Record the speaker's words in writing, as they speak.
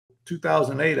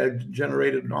2008, I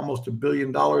generated almost $1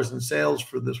 billion in sales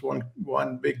for this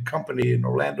one big company in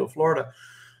Orlando, Florida,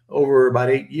 over about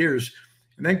 8 years.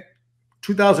 And then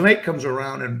 2008 comes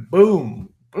around and boom,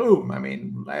 boom. I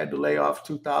mean, I had to lay off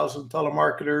 2,000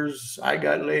 telemarketers. I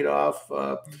got laid off.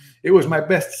 It was my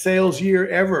best sales year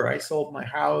ever. I sold my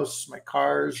house, my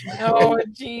cars, my Oh,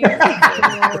 geez.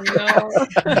 Oh,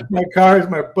 no. my cars,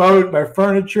 my boat, my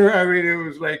furniture. I mean, it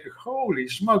was like, holy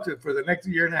smokes. And for the next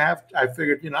year and a half, I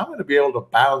figured, I'm going to be able to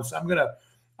bounce. At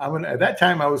that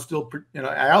time, I was still,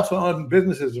 I also owned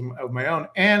businesses of my own,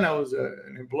 and I was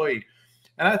an employee.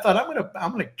 And I thought,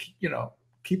 I'm gonna,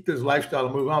 keep this lifestyle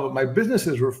and move on. But my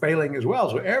businesses were failing as well.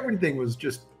 So everything was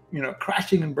just,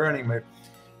 crashing and burning.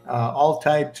 All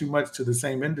tied too much to the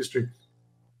same industry.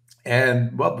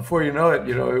 And well, before you know it,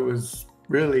 it was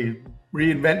really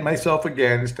reinvent myself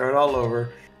again, start all over.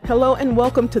 Hello and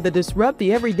welcome to the Disrupt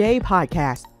the Everyday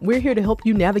podcast. We're here to help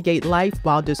you navigate life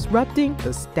while disrupting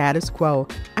the status quo.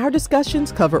 Our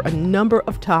discussions cover a number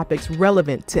of topics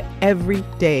relevant to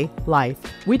everyday life.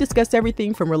 We discuss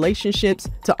everything from relationships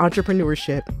to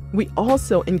entrepreneurship. We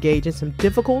also engage in some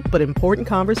difficult but important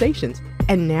conversations.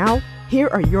 And now, here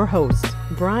are your hosts,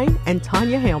 Brian and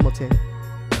Tanya Hamilton.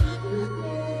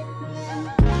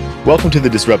 Welcome to the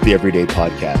Disrupt the Everyday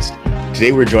podcast.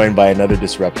 Today we're joined by another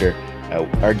disruptor.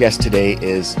 Our guest today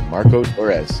is Marco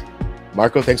Torres.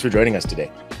 Marco, thanks for joining us today.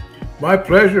 My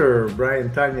pleasure, Brian,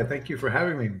 Tanya. Thank you for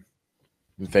having me.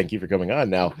 Thank you for coming on.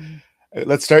 Now,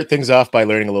 let's start things off by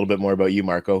learning a little bit more about you,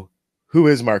 Marco. Who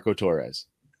is Marco Torres?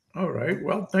 All right.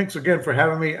 Well, thanks again for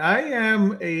having me. I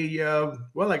am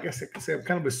I guess I could say I'm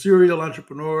kind of a serial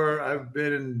entrepreneur. I've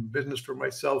been in business for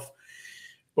myself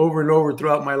over and over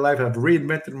throughout my life. I've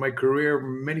reinvented my career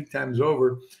many times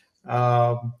over.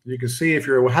 You can see if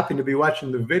you're happy to be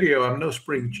watching the video, I'm no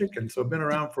spring chicken, so I've been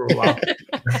around for a while.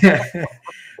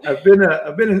 I've been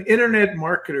an internet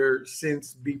marketer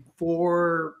since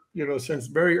before, since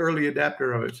very early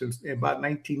adapter of it. Since about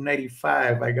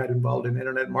 1995, I got involved in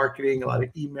internet marketing, a lot of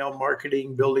email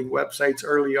marketing, building websites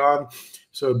early on.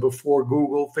 So before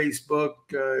Google, Facebook,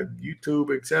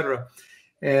 YouTube, etc.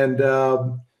 And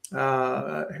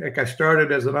I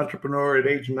started as an entrepreneur at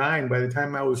age 9. By the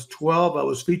time I was 12, I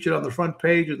was featured on the front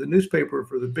page of the newspaper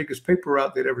for the biggest paper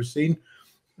route they'd ever seen.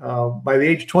 By the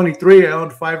age 23, I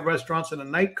owned 5 restaurants and a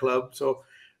nightclub. So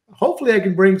hopefully I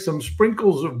can bring some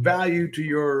sprinkles of value to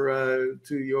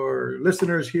your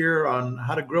listeners here on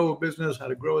how to grow a business, how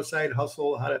to grow a side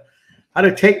hustle, how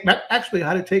to take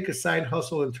a side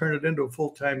hustle and turn it into a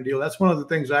full-time deal. That's one of the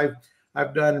things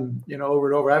I've done, over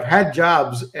and over. I've had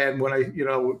jobs, and when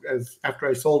after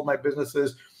I sold my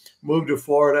businesses, moved to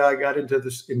Florida, I got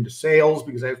into sales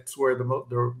because that's where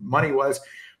the money was.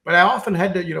 But I often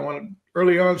had to, when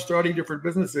early on starting different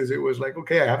businesses, it was like,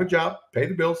 okay, I have a job, pay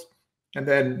the bills, and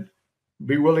then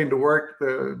be willing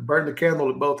to burn the candle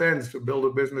at both ends to build a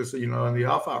business, in the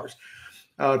off hours.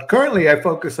 Currently, I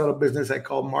focus on a business I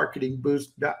call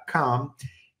marketingboost.com.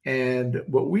 And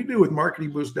what we do with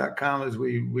marketingboost.com is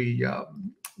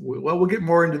we'll get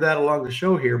more into that along the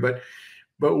show here, but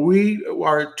we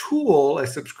are a tool, a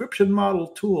subscription model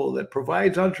tool that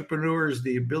provides entrepreneurs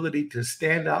the ability to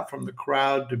stand out from the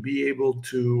crowd, to be able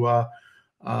to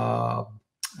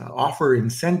offer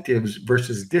incentives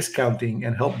versus discounting,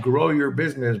 and help grow your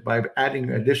business by adding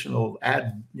additional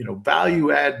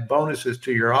value add bonuses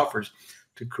to your offers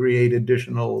to create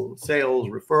additional sales,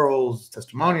 referrals,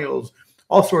 testimonials,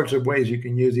 all sorts of ways you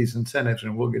can use these incentives,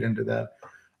 and we'll get into that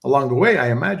along the way,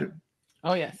 I imagine.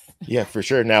 Oh, yes. Yeah, for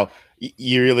sure. Now,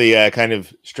 you really kind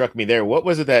of struck me there. What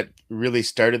was it that really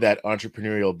started that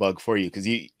entrepreneurial bug for you? Because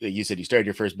you said you started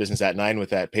your first business at 9 with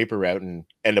that paper route and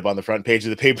end up on the front page of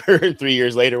the paper 3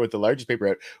 years later with the largest paper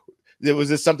route. Was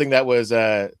this something that was,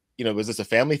 was this a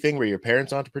family thing? Were your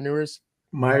parents entrepreneurs?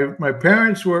 My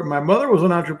parents were. My mother was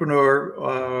an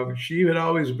entrepreneur. She had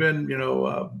always been,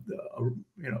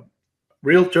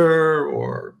 realtor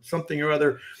or something or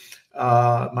other.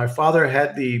 My father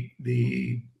had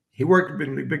he worked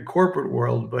in the big corporate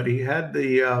world, but he had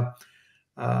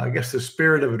I guess the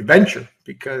spirit of adventure,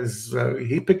 because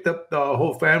he picked up the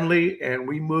whole family and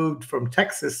we moved from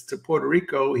Texas to Puerto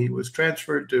Rico. He was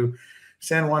transferred to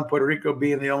San Juan, Puerto Rico,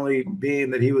 being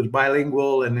that he was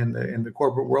bilingual and in the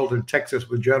corporate world in Texas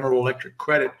with General Electric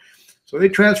credit. So they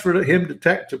transferred him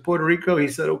to Puerto Rico. He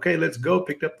said, okay, let's go.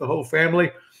 Picked up the whole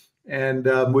family. And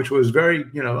which was very,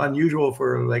 unusual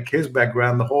for like his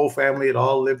background. The whole family had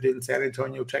all lived in San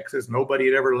Antonio, Texas. Nobody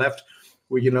had ever left.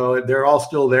 They're all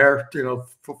still there,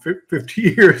 for 50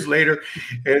 years later.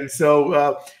 And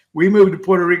so we moved to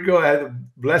Puerto Rico. I had the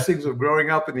blessings of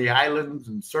growing up in the islands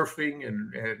and surfing.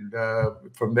 And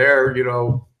from there,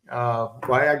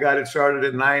 Why I got it started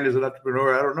at 9 as an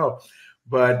entrepreneur, I don't know.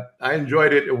 But I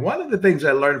enjoyed it. And one of the things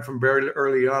I learned from very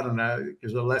early on, and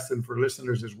is a lesson for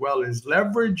listeners as well, is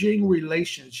leveraging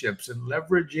relationships and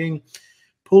leveraging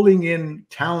pulling in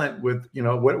talent with,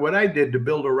 what I did to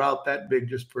build a route that big,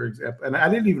 just for example. And I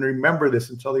didn't even remember this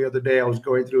until the other day. I was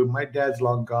going through, my dad's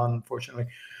long gone, unfortunately,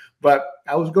 but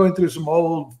I was going through some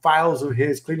old files of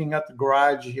his, cleaning out the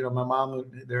garage, my mom,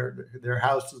 their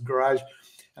house's garage.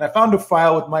 And I found a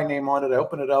file with my name on it. I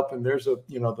opened it up, and there's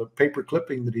the paper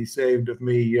clipping that he saved of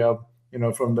me,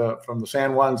 from the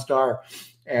San Juan Star.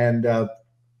 And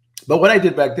but what I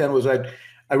did back then was I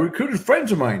recruited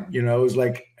friends of mine. It was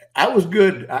like I was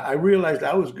good. I realized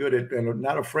I was good at, and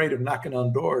not afraid of knocking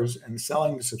on doors and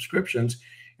selling the subscriptions.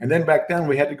 And then back then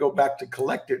we had to go back to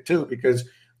collect it too, because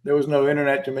there was no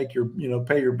internet to make your,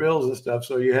 pay your bills and stuff.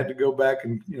 So you had to go back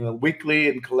and, weekly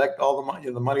and collect all the money,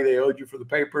 the money they owed you for the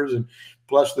papers and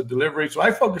plus the delivery. So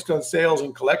I focused on sales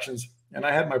and collections, and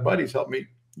I had my buddies help me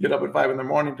get up at 5 in the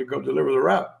morning to go deliver the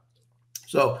route.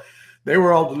 So they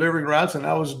were all delivering routes, and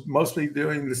I was mostly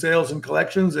doing the sales and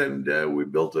collections. And we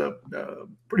built a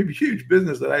pretty huge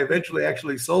business that I eventually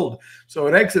actually sold. So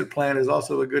an exit plan is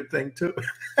also a good thing too.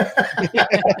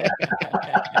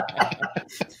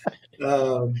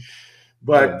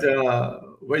 But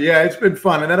yeah, it's been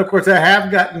fun. And then of course I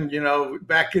have gotten,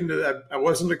 back into, I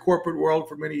was in the corporate world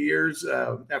for many years.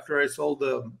 After I sold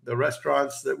the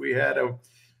restaurants that we had, I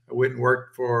went and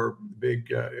worked for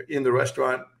big, in the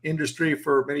restaurant industry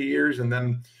for many years, and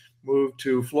then moved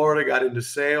to Florida, got into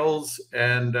sales,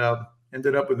 and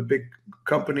ended up with a big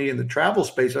company in the travel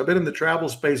space. I've been in the travel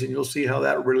space, and you'll see how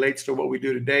that relates to what we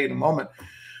do today in a moment.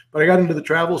 But I got into the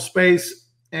travel space,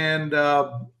 and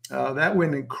that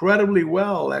went incredibly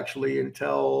well, actually,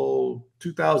 until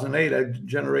 2008. I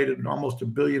generated almost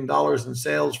 $1 billion in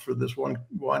sales for this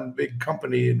one big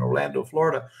company in Orlando,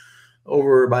 Florida,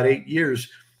 over about 8 years.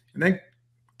 And then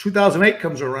 2008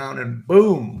 comes around, and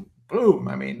boom.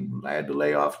 I mean, I had to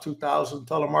lay off 2,000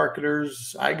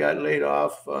 telemarketers. I got laid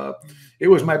off. It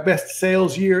was my best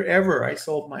sales year ever. I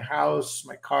sold my house,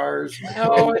 my cars,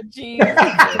 Oh, geez.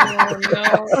 Oh,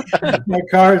 no. my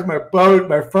cars, my boat,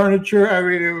 my furniture. I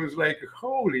mean, it was like,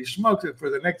 holy smokes. For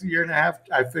the next year and a half,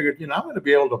 I figured, I'm going to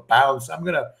be able to bounce. I'm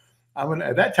going to,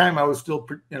 at that time, I was still,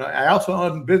 I also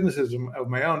owned businesses of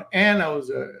my own, and I was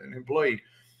an employee.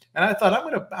 And I thought,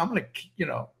 I'm going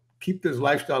to, keep this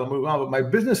lifestyle and move on. But my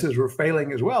businesses were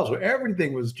failing as well. So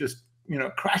everything was just,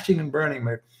 crashing and burning,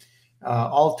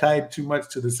 all tied too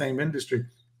much to the same industry.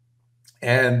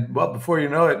 And well, before you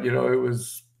know it, it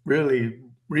was really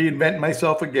reinvent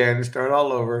myself again, start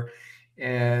all over.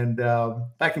 And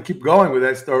I can keep going with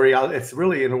that story. It's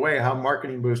really, in a way, how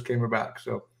Marketing Boost came about.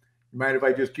 So you mind if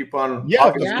I just keep on? Yeah,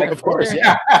 of course.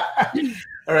 Yeah.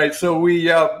 All right. So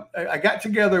I got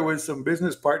together with some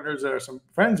business partners that are some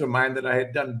friends of mine that I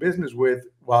had done business with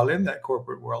while in that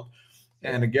corporate world.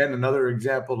 And again, another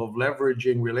example of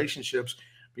leveraging relationships,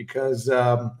 because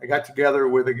I got together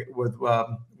with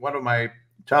one of my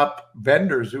top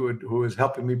vendors who was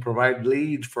helping me provide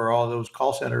leads for all those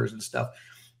call centers and stuff.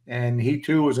 And he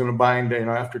too was in a bind,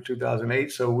 after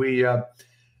 2008. So we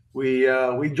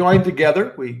joined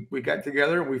together. We got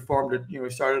together and we formed we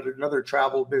started another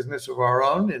travel business of our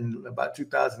own in about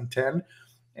 2010,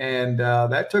 and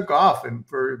that took off. And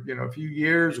for a few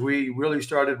years, we really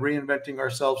started reinventing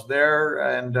ourselves there.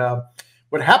 And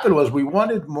what happened was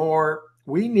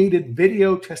we needed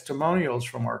video testimonials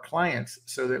from our clients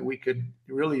so that we could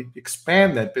really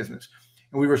expand that business.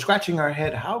 And we were scratching our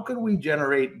head, how could we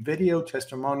generate video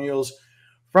testimonials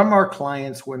from our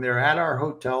clients when they're at our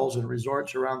hotels and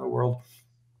resorts around the world?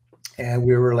 And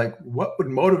we were like, what would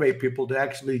motivate people to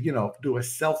actually, do a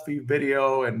selfie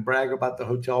video and brag about the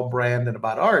hotel brand and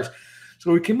about ours?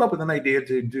 So we came up with an idea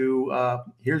to do,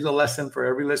 here's a lesson for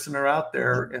every listener out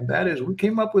there. And that is, we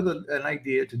came up with an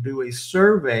idea to do a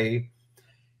survey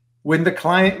when the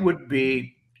client would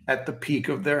be at the peak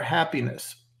of their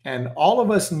happiness. And all of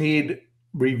us need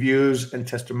reviews and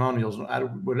testimonials.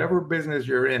 Whatever business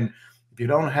you're in, if you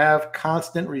don't have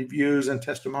constant reviews and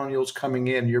testimonials coming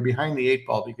in, you're behind the 8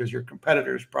 ball, because your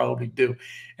competitors probably do.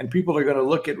 And people are going to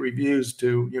look at reviews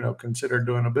to, consider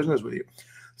doing a business with you.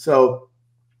 So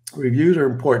reviews are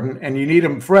important, and you need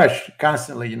them fresh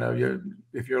constantly.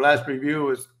 If your last review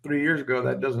was 3 years ago,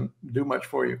 that doesn't do much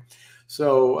for you.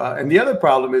 So, and the other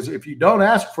problem is, if you don't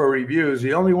ask for reviews,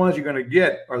 the only ones you're going to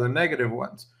get are the negative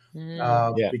ones.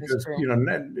 Because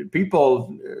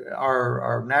people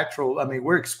are natural. I mean,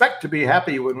 we expect to be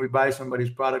happy when we buy somebody's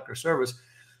product or service.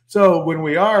 So when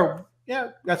we are,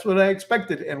 that's what I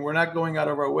expected, and we're not going out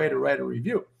of our way to write a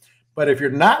review. But if you're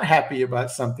not happy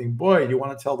about something, boy, you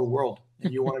want to tell the world,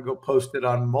 and you want to go post it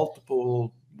on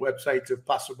multiple websites if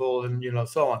possible, and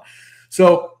so on.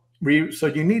 So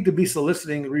you need to be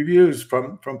soliciting reviews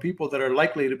from people that are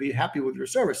likely to be happy with your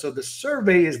service. So the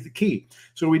survey is the key.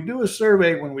 So we do a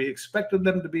survey when we expected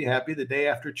them to be happy the day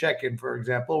after check-in, for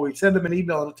example. We send them an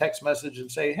email and a text message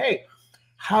and say, hey,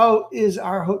 how is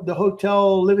the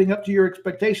hotel living up to your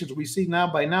expectations? We see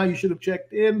by now you should have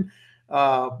checked in.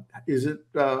 How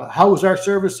was our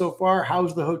service so far?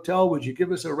 How's the hotel? Would you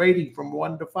give us a rating from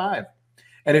 1 to 5?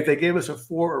 And if they gave us a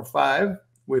 4 or 5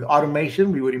 with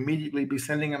automation, we would immediately be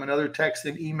sending them another text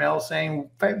and email saying,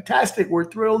 fantastic, we're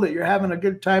thrilled that you're having a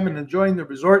good time and enjoying the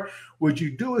resort. Would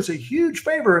you do us a huge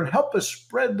favor and help us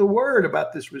spread the word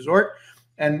about this resort?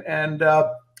 And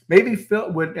maybe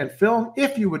film,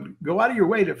 if you would go out of your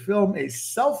way to film a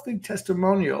selfie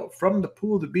testimonial from the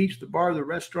pool, the beach, the bar, the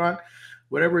restaurant,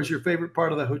 whatever is your favorite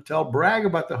part of the hotel, brag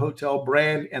about the hotel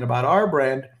brand and about our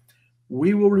brand.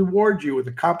 We will reward you with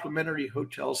a complimentary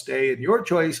hotel stay in your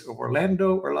choice of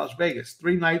Orlando or Las Vegas,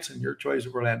 3 nights in your choice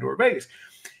of Orlando or Vegas.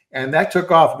 And that took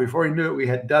off. Before you knew it, we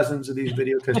had dozens of these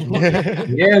video testimonials at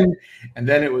the end, and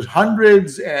then it was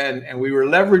hundreds, and we were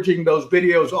leveraging those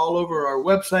videos all over our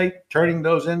website, turning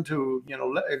those into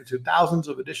thousands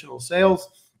of additional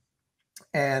sales,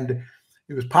 and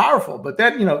it was powerful. But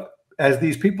then as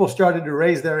these people started to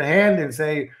raise their hand and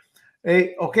say,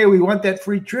 hey, okay, we want that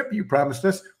free trip you promised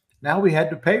us. Now we had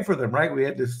to pay for them, right? We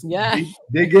had to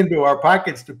dig into our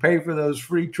pockets to pay for those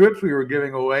free trips we were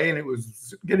giving away, and it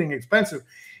was getting expensive.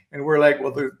 And we're like,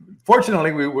 well,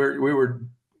 fortunately, we were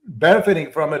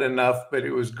benefiting from it enough, but it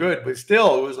was good. But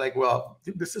still, it was like, well,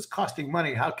 this is costing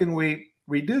money. How can we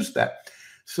reduce that?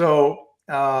 So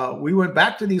we went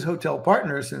back to these hotel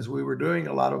partners, since we were doing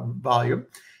a lot of volume,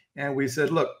 and we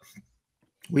said, look,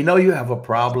 we know you have a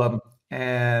problem,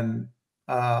 and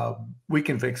we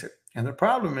can fix it. And the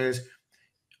problem is,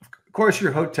 of course,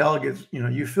 your hotel gets,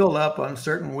 you fill up on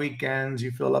certain weekends,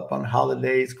 you fill up on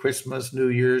holidays, Christmas, New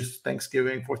Year's,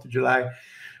 Thanksgiving, 4th of July.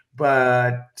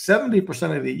 But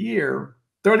 70% of the year,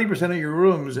 30% of your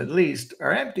rooms at least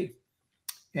are empty.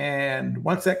 And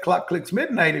once that clock clicks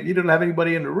midnight, if you don't have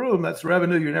anybody in the room, that's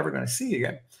revenue you're never going to see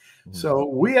again. Mm-hmm. So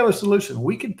we have a solution.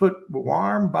 We can put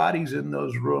warm bodies in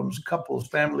those rooms, couples,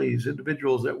 families,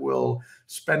 individuals that will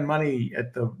spend money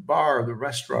at the bar, the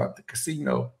restaurant, the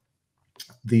casino,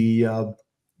 the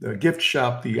gift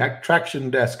shop, the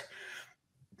attraction desk,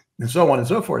 and so on and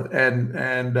so forth. And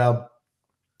a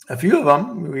few of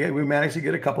them, we managed to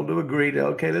get a couple to agree to,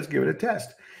 okay, let's give it a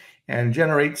test and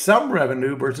generate some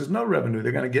revenue versus no revenue.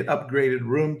 They're going to get upgraded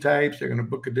room types. They're going to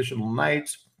book additional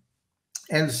nights.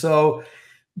 And so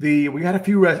we had a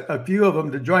few of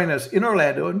them to join us in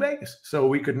Orlando and Vegas. So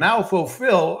we could now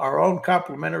fulfill our own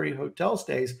complimentary hotel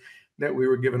stays that we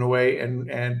were giving away,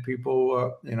 and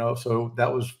people, so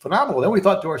that was phenomenal. Then we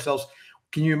thought to ourselves,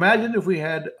 can you imagine if we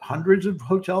had hundreds of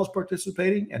hotels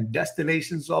participating and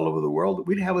destinations all over the world?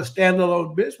 We'd have a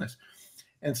standalone business.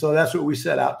 And so that's what we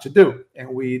set out to do. And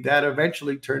that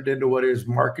eventually turned into what is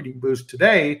Marketing Boost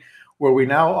today, where we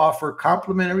now offer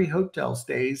complimentary hotel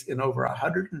stays in over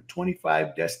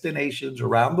 125 destinations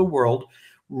around the world.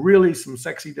 Really some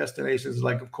sexy destinations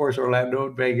like, of course, Orlando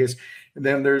and Vegas. And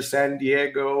then there's San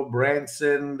Diego,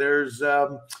 Branson, there's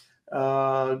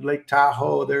Lake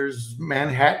Tahoe, there's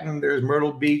Manhattan, there's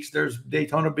Myrtle Beach, there's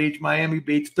Daytona Beach, Miami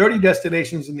Beach, 30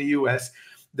 destinations in the U.S.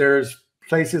 There's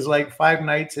places like 5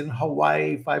 nights in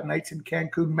Hawaii, 5 nights in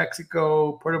Cancun,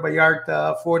 Mexico, Puerto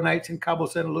Vallarta, 4 nights in Cabo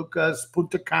San Lucas,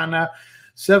 Punta Cana,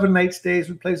 7-night stays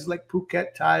in places like Phuket,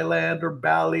 Thailand, or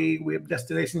Bali. We have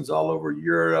destinations all over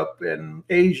Europe and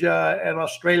Asia and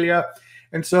Australia.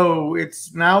 And so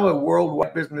it's now a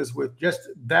worldwide business with just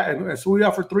that. And so we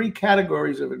offer 3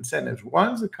 categories of incentives.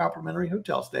 One's the complimentary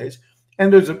hotel stays,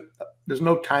 and there's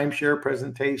no timeshare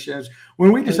presentations.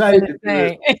 When we decided to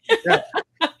do this,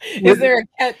 is there a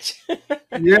catch?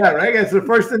 Yeah, right. It's the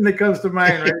first thing that comes to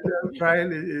mind,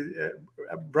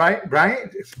 right?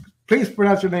 Brian, please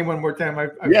pronounce your name one more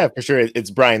time. Yeah, for sure.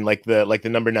 It's Brian, like the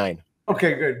number 9.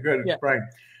 Okay, good. Yeah.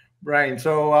 Brian.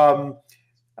 So,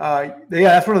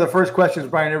 that's one of the first questions,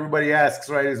 Brian, everybody asks,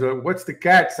 right? Is what's the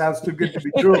catch? Sounds too good to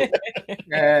be true.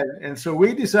 and so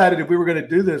we decided if we were going to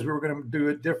do this, we were going to do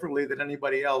it differently than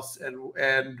anybody else and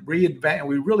reinvent. And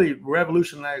we really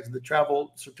revolutionized the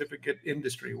travel certificate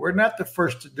industry. We're not the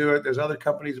first to do it. There's other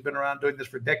companies who've been around doing this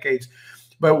for decades,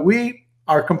 but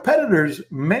our competitors,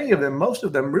 many of them, most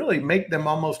of them, really make them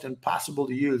almost impossible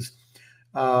to use.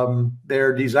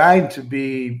 They're designed to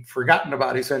be forgotten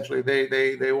about. Essentially,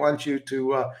 they want you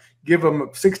to give them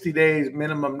 60 days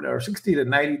minimum, or 60 to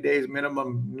 90 days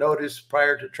minimum notice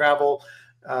prior to travel.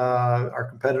 Our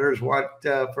competitors want,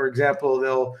 for example,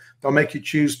 they'll make you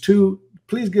choose two.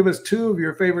 Please give us two of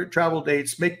your favorite travel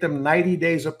dates, make them 90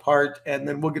 days apart, and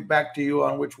then we'll get back to you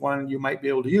on which one you might be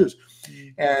able to use.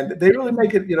 And they really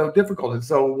make it, difficult. And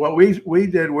so what we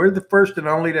did, we're the first and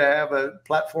only to have a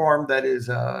platform that is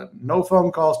no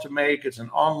phone calls to make. It's an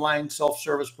online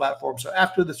self-service platform. So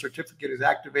after the certificate is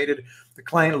activated, the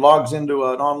client logs into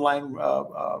an online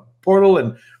portal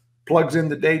and plugs in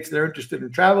the dates they're interested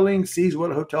in traveling, sees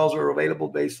what hotels are available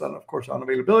based on, of course, on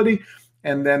availability.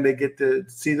 And then they get to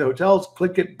see the hotels,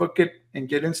 click it, book it, and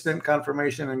get instant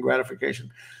confirmation and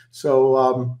gratification.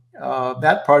 So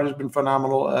that part has been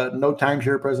phenomenal. No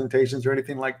timeshare presentations or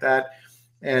anything like that.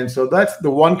 And so that's the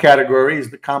one category,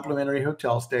 is the complimentary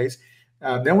hotel stays.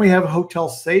 Then we have hotel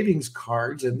savings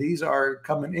cards, and these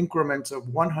come in increments of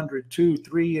 $100, $200,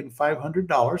 $300, and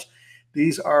 $500.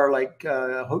 These are like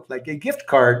a gift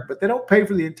card, but they don't pay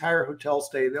for the entire hotel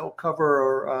stay. They'll cover,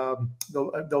 or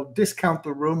they'll discount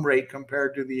the room rate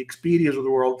compared to the Expedias of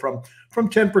the world from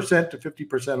 10% to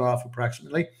 50% off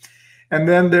approximately. And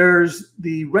then there's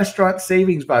the restaurant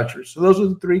savings vouchers. So those are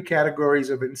the three categories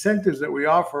of incentives that we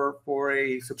offer for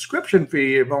a subscription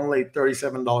fee of only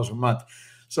 $37 a month.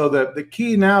 So the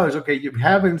key now is, okay, you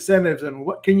have incentives, and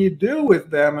what can you do with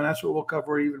them? And that's what we'll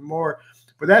cover even more.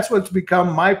 But that's what's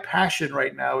become my passion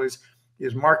right now is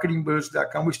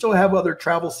marketingboost.com. We still have other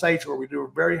travel sites where we do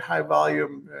a very high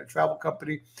volume travel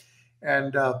company.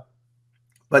 And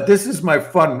but this is my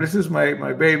fun. This is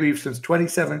my baby since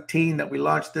 2017 that we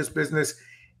launched this business.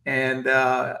 And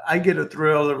I get a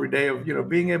thrill every day of,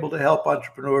 being able to help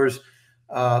entrepreneurs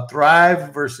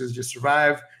thrive versus just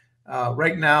survive.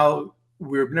 Right now,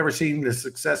 we've never seen the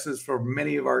successes for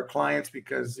many of our clients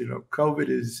because, COVID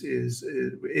is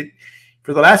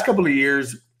for the last couple of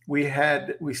years, we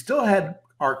still had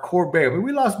our core base. I mean,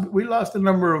 we lost a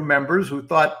number of members who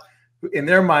thought, in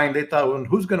their mind, they thought, well,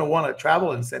 who's going to want a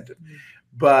travel incentive?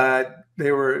 But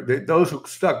those who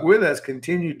stuck with us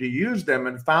continued to use them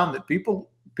and found that people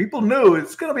knew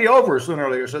it's going to be over sooner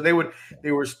or later. So they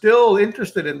were still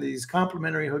interested in these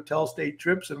complimentary hotel stay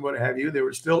trips and what have you. They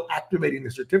were still activating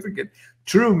the certificate.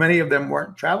 True, many of them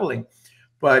weren't traveling.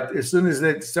 But as soon as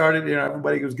it started,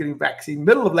 everybody was getting vaccine.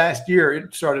 Middle of last year,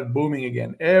 it started booming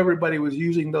again. Everybody was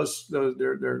using those.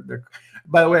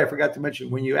 By the way, I forgot to mention,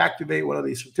 when you activate one of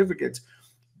these certificates,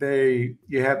 you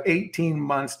have 18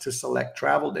 months to select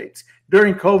travel dates.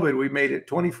 During COVID, we made it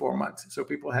 24 months, so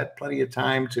people had plenty of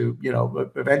time to,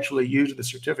 eventually use the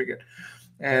certificate.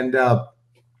 And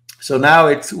so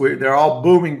now they're all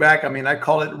booming back. I mean, I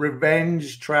call it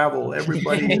revenge travel.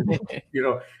 Everybody,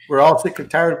 we're all sick and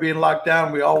tired of being locked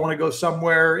down. We all want to go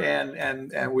somewhere,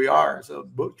 and we are. So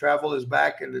travel is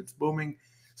back and it's booming.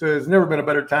 So there's never been a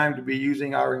better time to be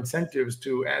using our incentives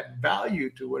to add value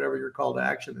to whatever your call to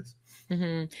action is.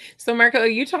 Mm-hmm. So Marco,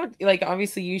 you talked,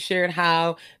 obviously you shared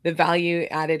how the value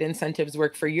added incentives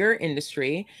work for your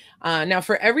industry. Now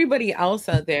for everybody else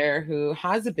out there who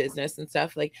has a business and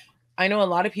stuff, I know a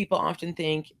lot of people often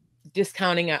think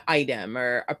discounting an item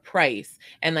or a price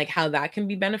and how that can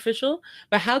be beneficial,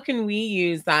 but how can we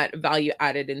use that value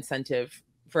added incentive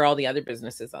for all the other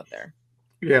businesses out there?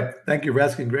 Yeah, thank you for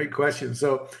asking. Great question.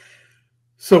 So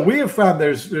we have found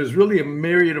there's really a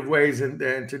myriad of ways to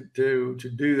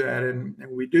do that, and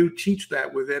we do teach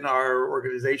that within our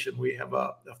organization. We have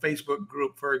a Facebook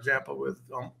group, for example, with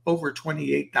over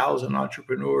 28,000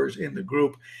 entrepreneurs in the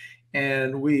group,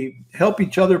 and we help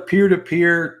each other peer to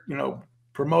peer.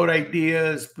 Promote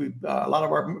ideas. A lot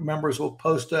of our members will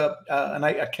post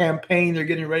a campaign they're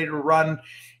getting ready to run,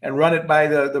 and run it by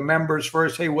the members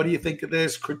first. Hey, what do you think of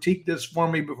this? Critique this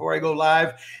for me before I go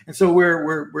live. And so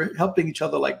we're helping each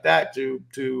other like that to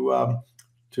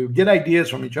get ideas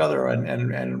from each other,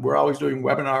 and we're always doing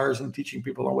webinars and teaching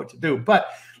people on what to do. But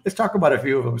let's talk about a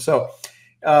few of them. So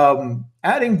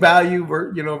adding value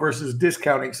versus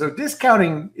discounting. So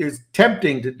discounting is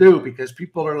tempting to do because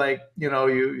people are like,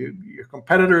 your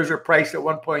competitors are priced at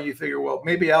one point. You figure, well,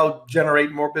 maybe I'll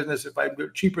generate more business if I'm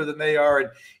cheaper than they are. And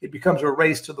it becomes a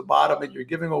race to the bottom, and you're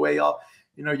giving away all,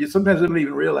 you sometimes don't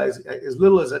even realize as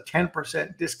little as a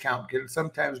 10% discount can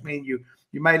sometimes mean you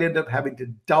might end up having to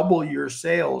double your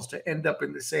sales to end up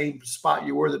in the same spot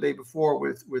you were the day before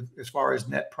with as far as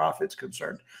net profits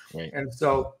concerned. Right. And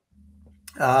so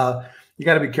you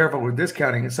got to be careful with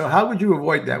discounting. And so how would you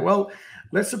avoid that? Well,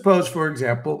 let's suppose, for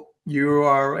example, you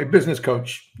are a business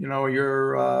coach,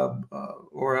 you're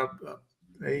or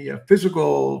a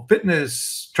physical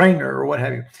fitness trainer or what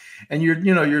have you. And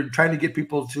you're trying to get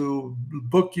people to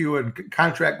book you and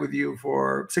contract with you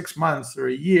for 6 months or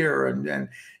a year. And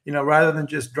rather than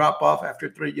just drop off after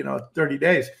 30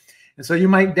 days. And so you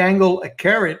might dangle a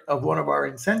carrot of one of our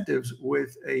incentives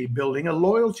with building a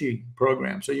loyalty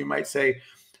program. So you might say,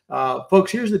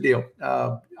 folks, here's the deal.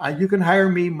 You can hire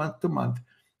me month to month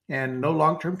and no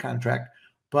long-term contract.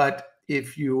 But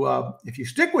if you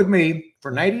stick with me for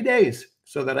 90 days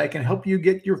so that I can help you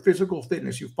get your physical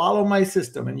fitness, you follow my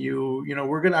system, and I'm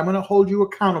going to hold you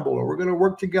accountable, or we're going to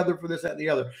work together for this, that, and the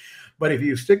other. But if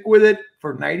you stick with it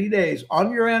for 90 days,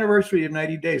 on your anniversary of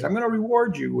 90 days, I'm going to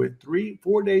reward you with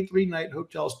 4-day, 3-night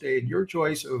hotel stay in your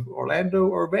choice of Orlando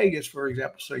or Vegas, for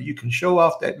example, so you can show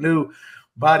off that new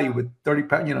body with 30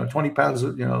 pounds, 20 pounds,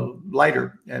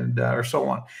 lighter, and or so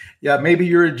on. Yeah, maybe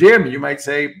you're a gym. You might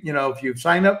say, if you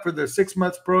sign up for the 6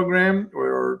 months program,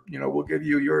 or we'll give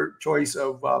you your choice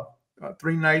of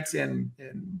 3 nights in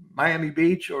Miami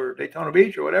Beach or Daytona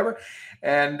Beach or whatever.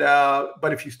 And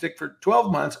but if you stick for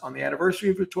 12 months, on the anniversary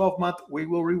of your 12th month, we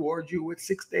will reward you with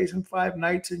 6 days and 5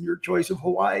 nights in your choice of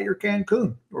Hawaii or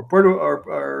Cancun or Puerto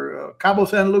or Cabo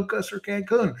San Lucas or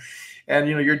Cancun. And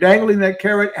you're dangling that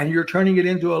carrot, and you're turning it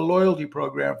into a loyalty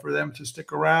program for them to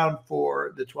stick around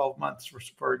for the 12 months,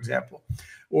 for example.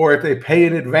 Or if they pay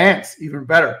in advance, even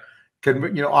better.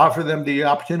 Can offer them the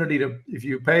opportunity to, if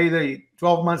you pay the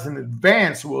 12 months in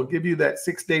advance, we'll give you that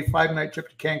 6-day, 5-night trip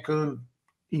to Cancun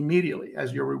immediately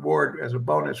as your reward, as a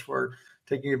bonus for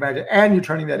taking advantage, and you're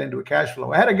turning that into a cash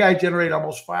flow. I had a guy generate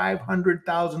almost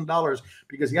 $500,000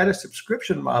 because he had a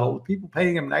subscription model with people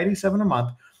paying him $97 a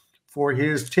month for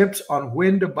his tips on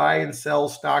when to buy and sell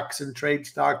stocks and trade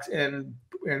stocks and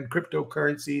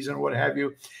cryptocurrencies and what have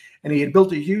you. And he had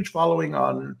built a huge following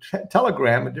on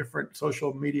Telegram, a different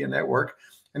social media network,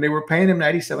 and they were paying him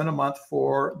 $97 a month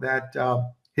for that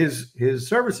his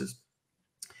services.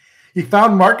 He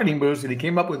found marketing moves, and he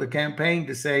came up with a campaign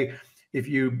to say, if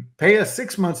you pay us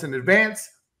 6 months in advance,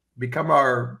 become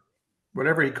our,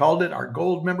 whatever he called it, our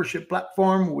gold membership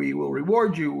platform, we will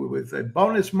reward you with a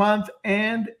bonus month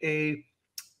and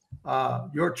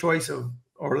your choice of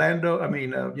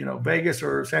Vegas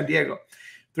or San Diego.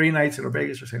 3 nights in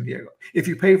Vegas or San Diego. If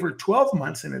you pay for 12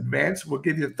 months in advance, we'll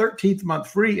give you the 13th month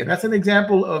free. And that's an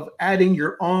example of adding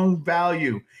your own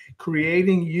value,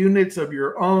 creating units of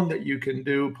your own that you can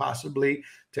do possibly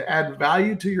to add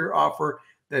value to your offer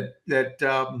that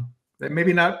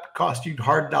maybe not cost you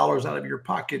hard dollars out of your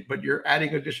pocket, but you're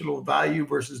adding additional value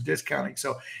versus discounting.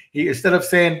 So instead of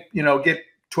saying, get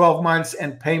 12 months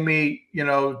and pay me,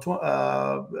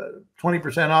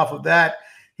 20% off of that,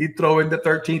 he'd throw in the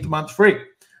 13th month free.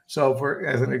 So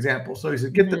as an example, so he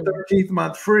said, get the 13th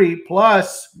month free,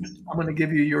 plus I'm going to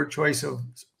give you your choice of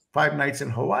 5 nights in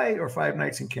Hawaii or 5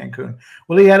 nights in Cancun.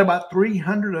 Well, he had about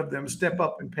 300 of them step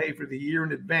up and pay for the year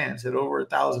in advance at over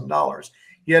 $1,000.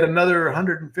 He had another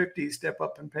 150 step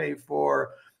up and pay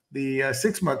for the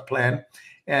 6-month plan.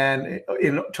 And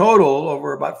in total,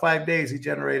 over about 5 days, he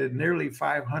generated nearly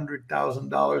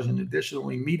 $500,000 in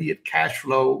additional immediate cash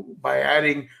flow by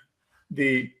adding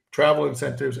the travel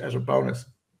incentives as a bonus.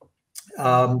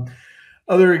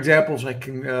 Other examples I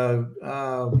can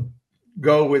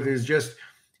go with is just,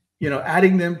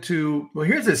 adding them to, well,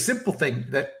 here's a simple thing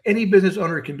that any business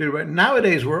owner can do. Right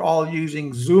nowadays, we're all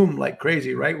using Zoom like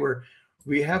crazy, right?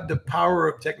 We have the power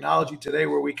of technology today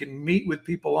where we can meet with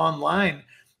people online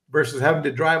versus having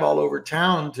to drive all over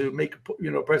town to make,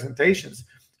 presentations.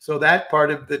 So that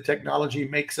part of the technology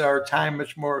makes our time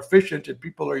much more efficient, and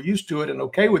people are used to it and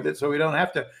okay with it. So we don't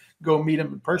have to go meet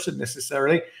them in person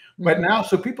necessarily. But now,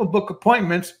 so people book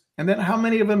appointments, and then how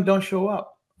many of them don't show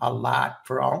up? A lot.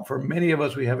 For many of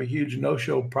us, we have a huge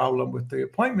no-show problem with the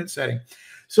appointment setting.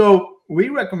 So we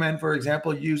recommend, for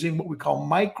example, using what we call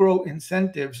micro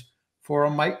incentives for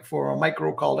a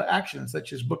micro call to action,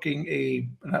 such as booking a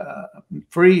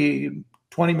free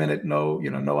 20-minute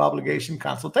no obligation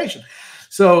consultation.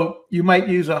 So you might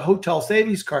use a hotel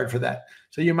savings card for that.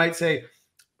 So you might say,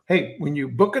 hey, when you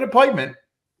book an appointment,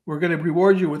 we're going to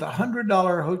reward you with a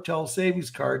 $100 hotel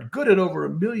savings card, good at over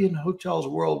 1 million hotels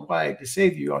worldwide, to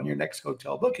save you on your next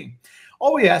hotel booking.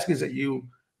 All we ask is that you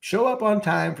show up on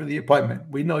time for the appointment.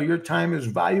 We know your time is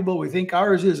valuable. We think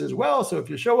ours is as well. So if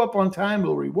you show up on time,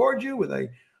 we'll reward you with a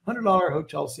 $100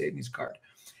 hotel savings card.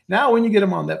 Now, when you get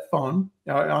them on that phone,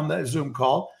 on that Zoom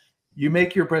call, you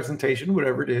make your presentation,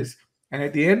 whatever it is. And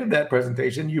at the end of that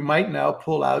presentation, you might now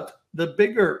pull out the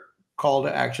bigger call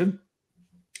to action.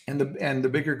 And the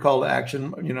bigger call to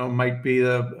action, might be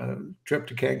the trip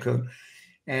to Cancun.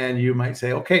 And you might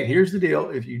say, okay, here's the deal.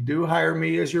 If you do hire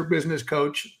me as your business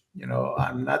coach,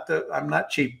 I'm not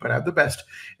cheap, but I'm the best.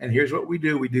 And here's what we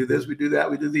do. We do this, we do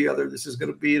that, we do the other. This is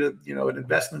going to be an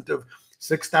investment of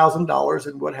 $6,000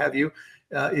 and what have you.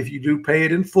 If you do pay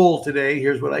it in full today,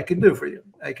 here's what I can do for you.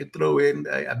 I can throw in,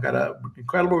 I've got an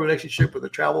incredible relationship with a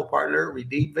travel partner,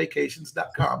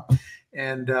 reinventing.com.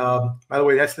 And by the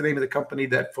way, that's the name of the company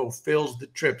that fulfills the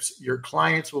trips. Your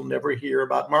clients will never hear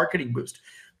about Marketing Boost.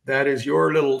 That is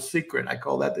your little secret. I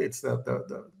call that, it's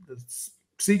the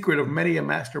secret of many a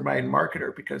mastermind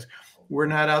marketer, because we're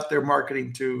not out there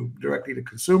marketing directly to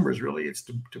consumers, really. It's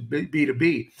to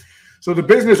B2B. So the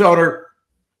business owner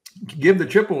give the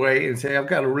trip away and say, I've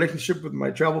got a relationship with my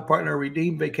travel partner,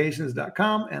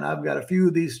 redeemvacations.com, and I've got a few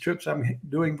of these trips I'm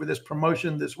doing for this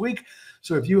promotion this week.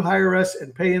 So if you hire us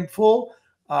and pay in full,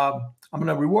 I'm going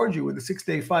to reward you with a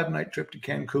 6-day, 5-night trip to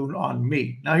Cancun on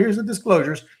me. Now, here's the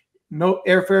disclosures. No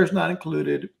airfare is not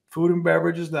included. Food and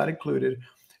beverage is not included.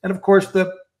 And of course,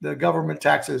 the government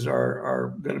taxes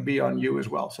are going to be on you as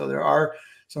well. So there are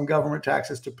some government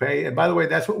taxes to pay. And by the way,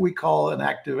 that's what we call an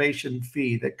activation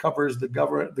fee that covers the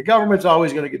government. The government's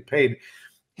always going to get paid.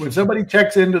 When somebody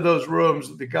checks into those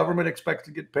rooms, the government expects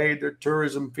to get paid their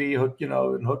tourism fee,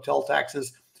 and hotel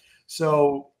taxes.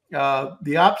 So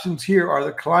the options here are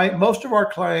the client. Most of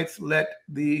our clients let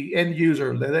the end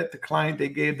user, they let the client they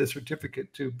gave the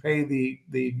certificate to pay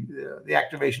the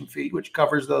activation fee, which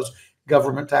covers those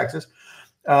government taxes.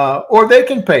 Or they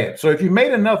can pay it. So if you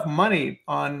made enough money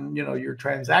on your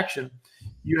transaction,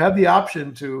 you have the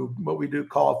option to what we do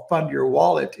call fund your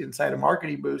wallet inside of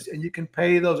Marketing Boost, and you can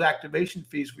pay those activation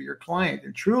fees for your client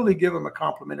and truly give them a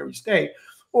complimentary stay.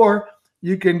 Or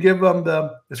you can give them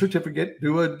the certificate,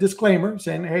 do a disclaimer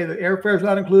saying, hey, the airfare is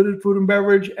not included, food and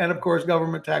beverage, and of course,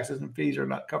 government taxes and fees are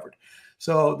not covered.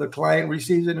 So the client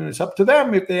receives it, and it's up to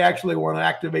them if they actually want to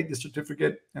activate the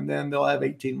certificate, and then they'll have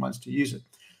 18 months to use it.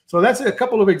 So that's a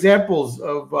couple of examples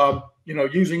of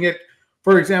using it.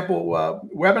 For example,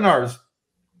 webinars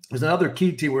is another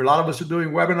key to where a lot of us are doing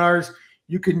webinars.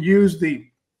 You can use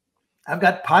I've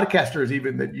got podcasters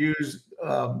even that use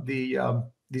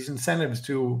these incentives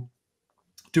to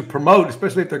promote,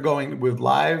 especially if they're going with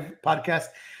live podcasts.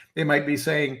 They might be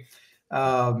saying,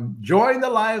 join the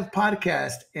live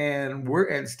podcast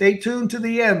and stay tuned to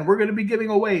the end. We're going to be giving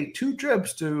away 2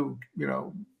 trips to,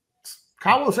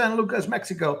 Cabo San Lucas,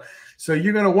 Mexico. So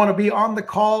you're going to want to be on the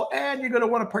call, and you're going to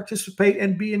want to participate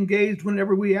and be engaged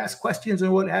whenever we ask questions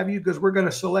and what have you, because we're going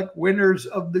to select winners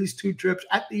of these 2 trips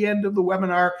at the end of the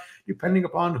webinar, depending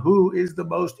upon who is the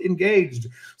most engaged.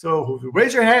 So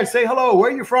raise your hand, say hello,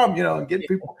 where are you from, and get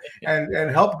people and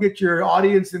help get your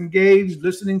audience engaged,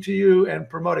 listening to you and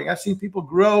promoting. I've seen people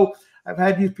grow. I've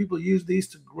had people use these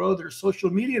to grow their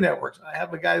social media networks. I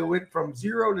have a guy who went from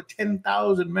 0 to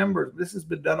 10,000 members. This has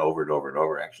been done over and over and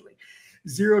over, actually.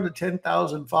 0 to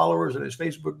 10,000 followers in his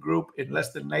Facebook group in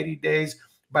less than 90 days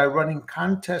by running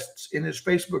contests in his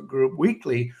Facebook group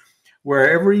weekly,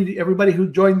 where everybody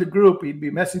who joined the group, he'd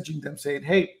be messaging them saying,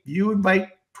 hey, you invite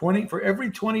 20, for every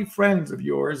 20 friends of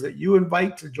yours that you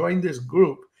invite to join this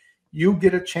group, you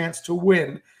get a chance to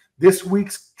win this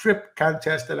week's trip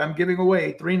contest that I'm giving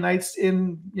away. 3 nights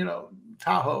in,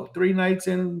 Tahoe, 3 nights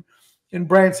in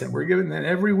Branson. We're giving them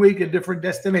every week a different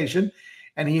destination.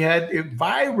 And he had it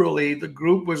virally, the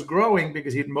group was growing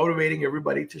because he's motivating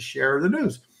everybody to share the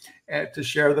news and to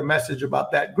share the message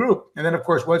about that group. And then, of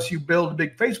course, once you build a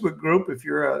big Facebook group, if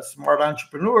you're a smart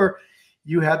entrepreneur,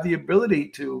 you have the ability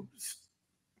to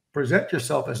present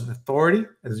yourself as an authority,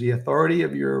 as the authority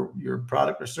of your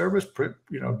product or service,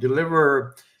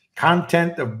 deliver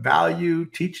content of value,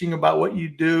 teaching about what you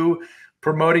do,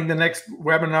 promoting the next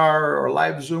webinar or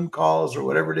live Zoom calls or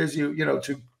whatever it is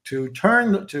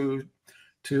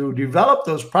to develop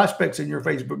those prospects in your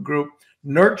Facebook group,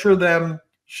 nurture them,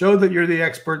 show that you're the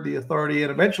expert, the authority,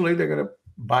 and eventually they're going to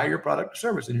buy your product or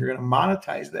service, and you're going to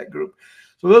monetize that group.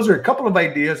 So those are a couple of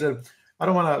ideas, and I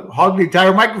don't want to hog the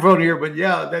entire microphone here, but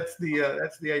yeah, that's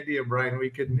the idea, Brian.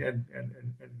 We can and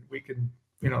we can,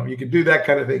 you can do that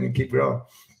kind of thing and keep growing.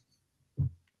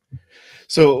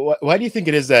 So why do you think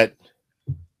it is that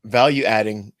value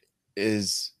adding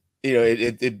is,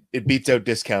 it beats out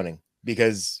discounting?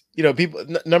 Because, people,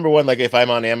 number one, like if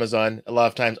I'm on Amazon, a lot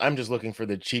of times I'm just looking for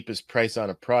the cheapest price on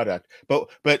a product. But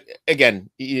again,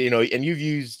 and you've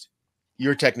used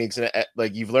your techniques and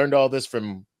like you've learned all this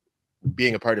from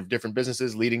being a part of different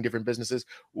businesses, leading different businesses.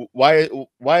 Why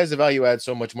is the value add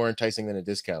so much more enticing than a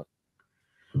discount?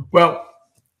 Well,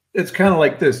 it's kind of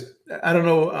like this. I don't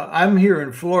know. I'm here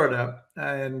in Florida,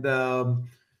 and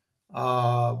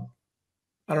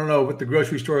I don't know what the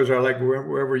grocery stores are like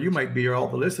wherever you might be or all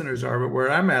the listeners are, but where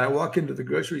I'm at, I walk into the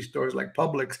grocery stores like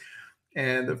Publix,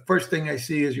 and the first thing I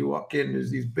see as you walk in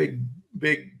is these big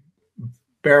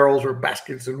barrels or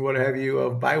baskets and what have you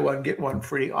of buy one, get one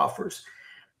free offers.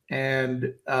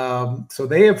 And so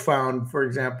they have found, for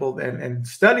example, and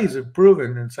studies have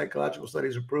proven, and psychological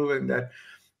studies have proven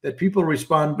that people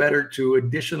respond better to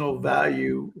additional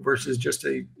value versus just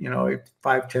a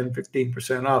 5, 10,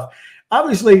 15% off.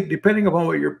 Obviously, depending upon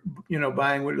what you're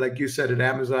buying, like you said at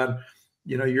Amazon,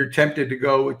 you're tempted to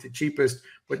go with the cheapest,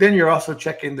 but then you're also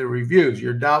checking the reviews.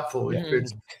 You're doubtful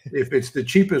if it's the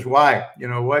cheapest. Why?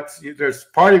 There's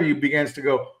part of you begins to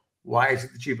go, why is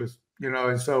it the cheapest?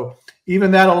 And so even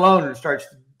that alone starts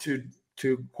to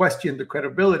question the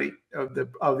credibility of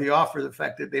the offer, the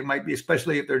fact that they might be,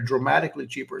 especially if they're dramatically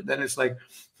cheaper. Then it's like,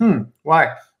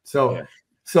 why? So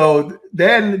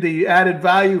then the added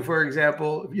value, for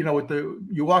example,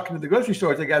 you walk into the grocery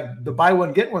stores, they got the buy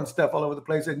one get one stuff all over the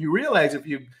place, and you realize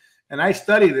and I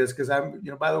study this because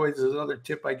by the way, this is another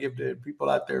tip I give to people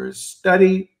out there is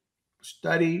study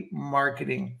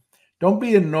marketing. Don't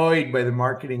be annoyed by the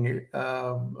marketing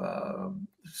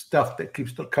stuff that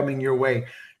keeps coming your way.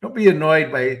 Don't be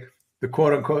annoyed by the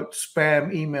quote unquote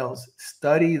spam emails.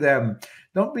 Study them.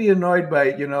 Don't be annoyed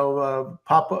by,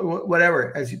 pop-up,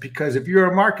 whatever, because if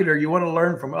you're a marketer, you want to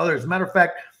learn from others. As a matter of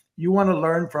fact, you want to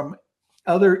learn from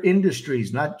other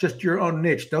industries, not just your own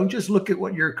niche. Don't just look at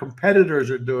what your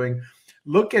competitors are doing.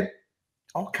 Look at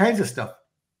all kinds of stuff.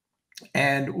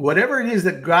 And whatever it is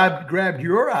that grabbed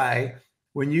your eye,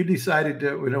 when you decided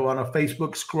to, on a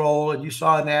Facebook scroll and you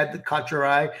saw an ad that caught your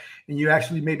eye and you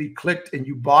actually maybe clicked and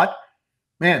you bought,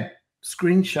 man,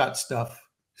 screenshot stuff,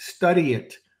 study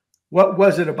it. What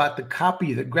was it about the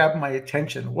copy that grabbed my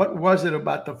attention? What was it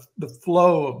about the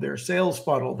flow of their sales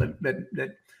funnel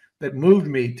that moved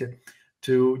me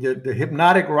to the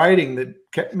hypnotic writing that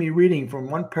kept me reading from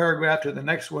one paragraph to the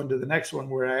next one,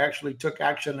 where I actually took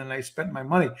action and I spent my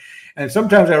money. And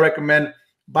sometimes I recommend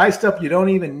buy stuff you don't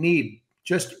even need,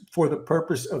 just for the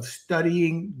purpose of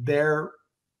studying their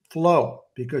flow,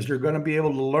 because you're going to be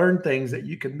able to learn things that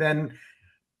you can then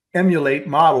emulate,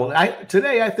 model.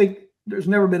 Today, I think there's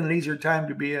never been an easier time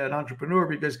to be an entrepreneur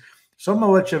because so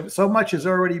much has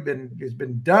already been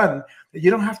done that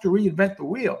you don't have to reinvent the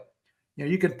wheel.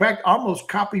 You can almost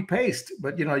copy paste,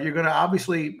 but you're going to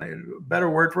obviously, a better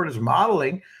word for it is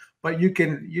modeling, but you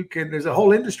can there's a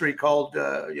whole industry called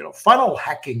funnel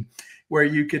hacking, where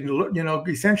you can,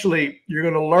 essentially you're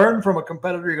going to learn from a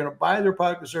competitor, you're going to buy their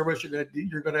product or service,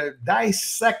 you're going to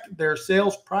dissect their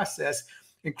sales process,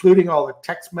 including all the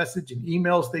text message and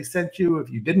emails they sent you if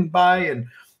you didn't buy,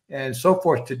 and so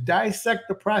forth, to dissect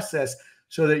the process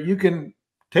so that you can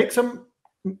take some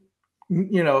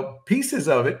pieces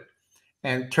of it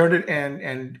and turn it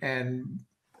and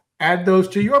add those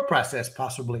to your process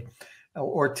possibly,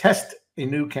 or test a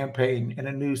new campaign and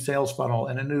a new sales funnel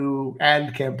and a new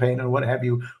ad campaign and what have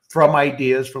you from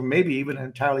ideas from maybe even an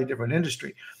entirely different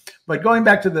industry. But going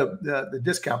back to the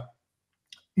discount,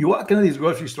 you walk into these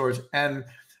grocery stores and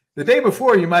the day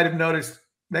before you might have noticed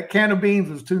that can of beans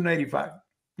was $2.85.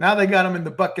 Now they got them in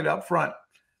the bucket up front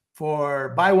for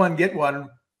buy one, get one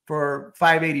for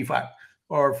 $5.85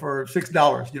 or for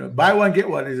 $6. Buy one, get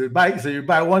one. So you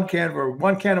buy one can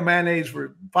of mayonnaise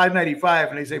for $5.95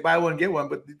 and they say buy one, get one.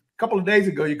 But couple of days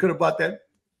ago, you could have bought that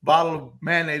bottle of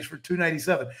mayonnaise for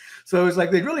 $2.97. So it's like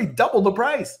they really doubled the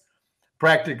price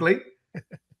practically.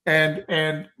 But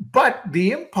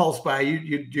the impulse buy,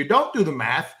 you don't do the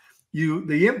math.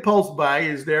 The impulse buy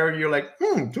is there and you're like,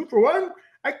 2 for $1.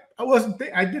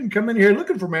 I didn't come in here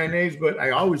looking for mayonnaise, but I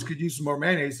always could use some more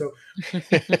mayonnaise. So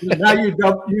now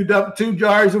you dump 2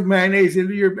 jars of mayonnaise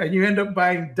into and you end up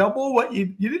buying double what you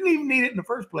didn't even need it in the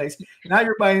first place. Now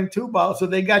you're buying 2 bottles. So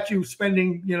they got you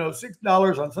spending,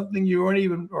 $6 on something you weren't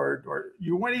even, or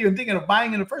you weren't even thinking of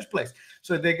buying in the first place.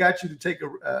 So they got you to take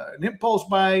an impulse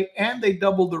buy, and they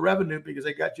doubled the revenue because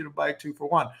they got you to buy 2 for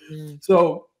 $1.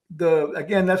 So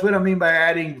again, that's what I mean by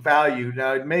adding value.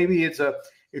 Now, maybe it's a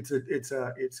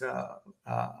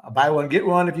buy one, get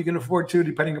one if you can afford to,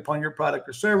 depending upon your product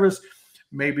or service.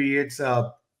 Maybe it's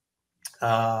add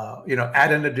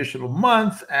an additional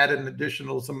month, add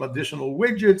some additional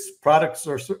widgets, products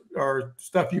or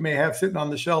stuff you may have sitting on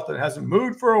the shelf that hasn't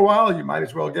moved for a while. You might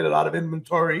as well get it out of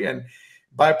inventory and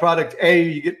buy product A,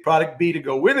 you get product B to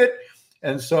go with it.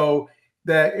 And so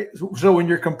when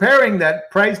you're comparing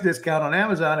that price discount on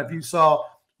Amazon, if you saw,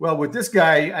 well, with this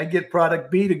guy, I get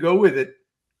product B to go with it.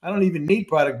 I don't even need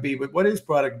product B, but what is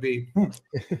product B?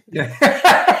 Yeah.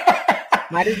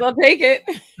 Might as well take it.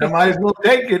 I might as well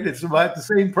take it. It's about the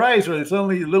same price, or it's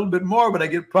only a little bit more, but I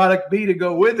get product B to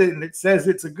go with it, and it says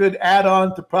it's a good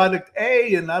add-on to product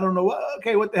A, and I don't know what.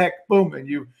 Okay, what the heck? Boom,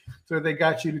 and so they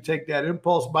got you to take that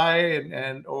impulse buy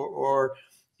and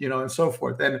so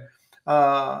forth. And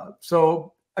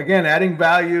so again, adding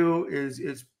value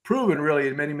is proven really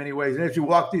in many, many ways. And if you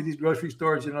walk through these grocery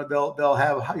stores, they'll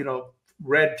have,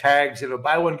 red tags,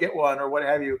 buy one, get one, or what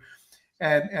have you.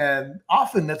 And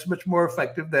often that's much more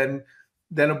effective than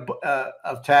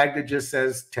a tag that just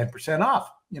says 10%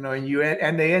 off,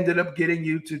 and they ended up getting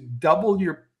you to double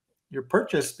your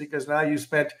purchase, because now you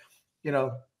spent,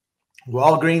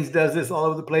 Walgreens does this all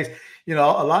over the place. A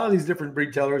lot of these different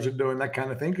retailers are doing that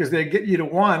kind of thing, because they get you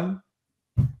to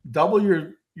double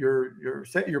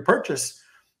your purchase,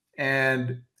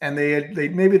 and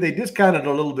they maybe they discounted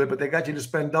a little bit, but they got you to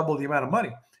spend double the amount of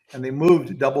money, and they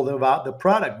moved double the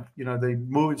product. They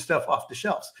moved stuff off the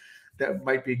shelves that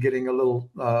might be getting a little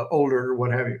older or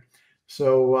what have you.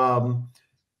 So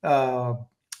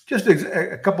just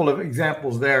a couple of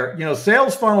examples there.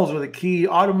 Sales funnels are the key.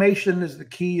 Automation is the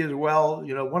key as well.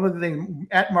 One of the things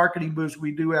at Marketing Boost,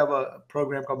 we do have a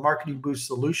program called Marketing Boost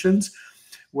Solutions,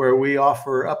 where we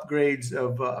offer upgrades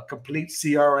of a complete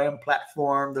CRM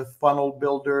platform, the funnel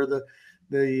builder,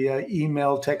 the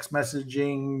email, text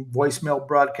messaging, voicemail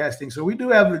broadcasting. So we do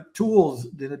have the tools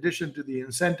in addition to the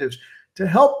incentives to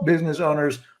help business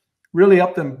owners, really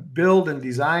help them build and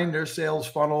design their sales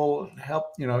funnel, help,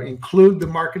 include the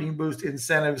Marketing Boost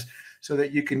incentives so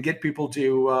that you can get people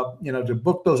to, to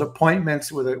book those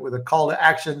appointments with a call to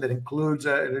action that includes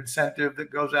an incentive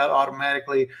that goes out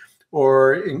automatically,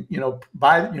 or,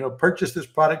 purchase this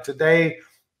product today.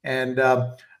 And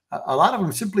a lot of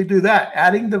them simply do that,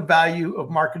 adding the value of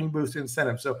Marketing Boost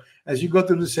incentives. So as you go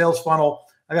through the sales funnel,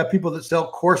 I got people that sell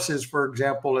courses, for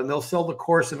example, and they'll sell the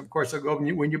course. And of course, they'll go,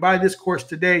 when you buy this course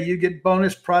today, you get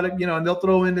bonus product, and they'll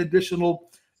throw in additional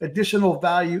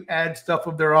value add stuff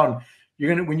of their own.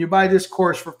 When you buy this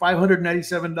course for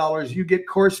 $597, you get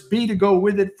course B to go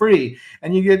with it free.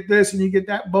 And you get this, and you get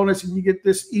that bonus, and you get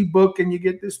this ebook, and you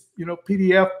get this,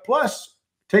 PDF, plus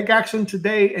take action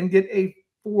today and get a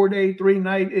 4-day,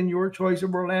 3-night in your choice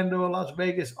of Orlando or Las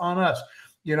Vegas on us,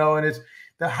 and it's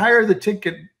the higher the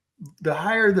ticket, the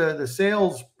higher the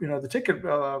sales, the ticket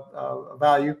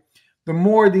value, the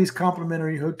more these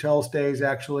complimentary hotel stays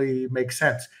actually make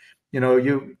sense. When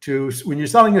you're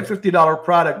selling a $50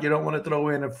 product, you don't want to throw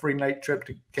in a free night trip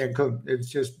to Cancun. It's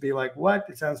just be like, what?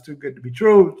 It sounds too good to be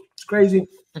true. It's crazy.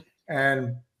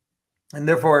 And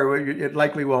therefore it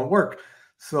likely won't work.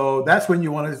 So that's when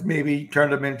you want to maybe turn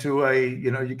them into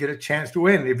you get a chance to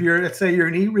win. If let's say you're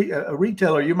a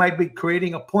retailer, you might be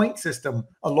creating a point system,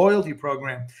 a loyalty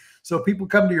program. So people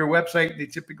come to your website, they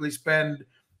typically spend,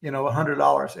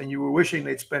 $100, and you were wishing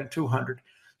they'd spend $200.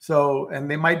 So, and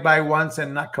they might buy once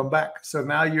and not come back. So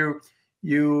now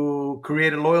you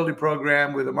create a loyalty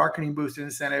program with a Marketing Boost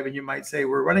incentive, and you might say,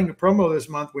 we're running a promo this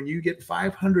month. When you get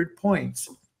 500 points,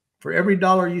 for every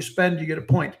dollar you spend, you get a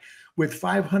point. With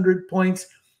 500 points,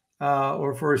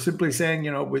 or for simply saying,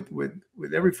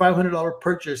 with every $500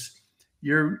 purchase,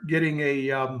 you're getting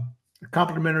a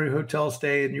complimentary hotel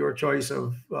stay in your choice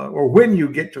of, or when you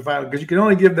get to 500, because you can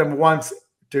only give them once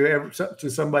to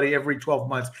somebody every 12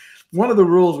 months. One of the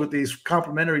rules with these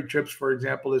complimentary trips, for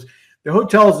example, is the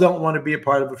hotels don't want to be a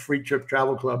part of a free trip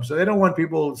travel club. So they don't want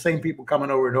same people coming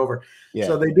over and over. Yeah.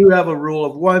 So they do have a rule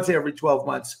of once every 12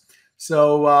 months.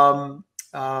 So,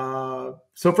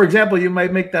 so for example, you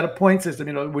might make that a point system.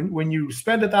 When you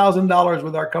spend $1,000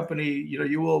 with our company,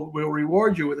 we'll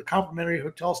reward you with a complimentary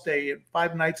hotel stay and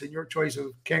 5 nights in your choice of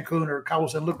Cancun or Cabo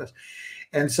San Lucas.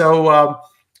 And so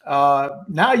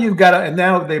now you've got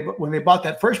when they bought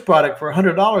that first product for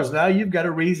 $100, now you've got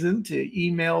a reason to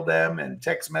email them and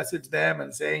text message them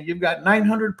and saying you've got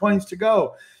 900 points to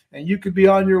go, and you could be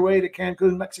on your way to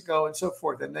Cancun, Mexico, and so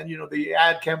forth. And then, the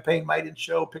ad campaign might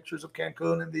show pictures of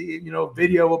Cancun and the,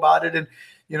 video about it. And,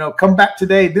 come back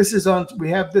today. We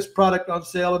have this product on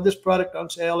sale and this product on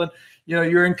sale. And,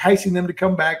 you're enticing them to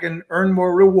come back and earn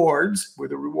more rewards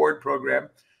with a reward program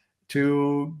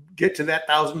to get to that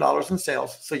 $1,000 in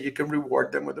sales, so you can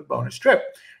reward them with a bonus trip.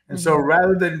 And so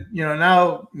rather than,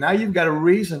 now you've got a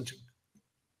reason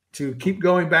to keep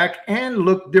going back and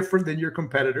look different than your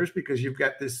competitors, because you've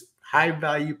got this high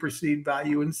value, perceived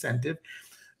value incentive,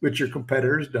 which your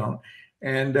competitors don't.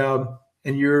 And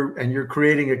you're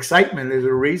creating excitement as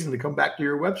a reason to come back to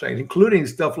your website, including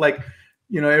stuff like,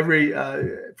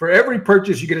 for every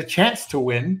purchase, you get a chance to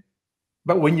win.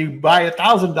 But when you buy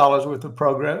 $1,000 worth of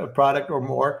product or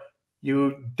more,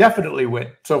 you definitely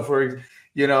win. So for,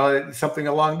 something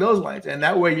along those lines. And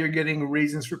that way you're getting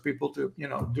reasons for people to,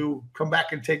 come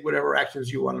back and take whatever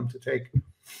actions you want them to take.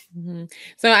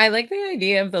 So I like the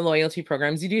idea of the loyalty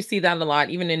programs. You do see that a lot,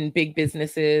 even in big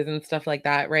businesses and stuff like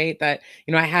that, right? That,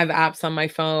 I have apps on my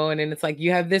phone and it's like,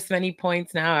 you have this many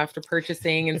points now after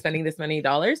purchasing and spending this many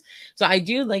dollars. So I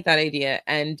do like that idea.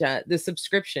 And the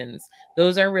subscriptions,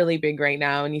 those are really big right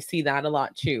now. And you see that a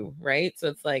lot too, right? So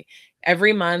it's like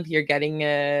every month you're getting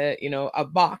a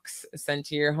box sent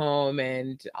to your home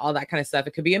and all that kind of stuff.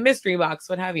 It could be a mystery box,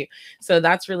 what have you. So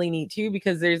that's really neat too,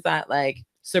 because there's that like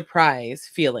surprise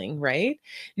feeling, right?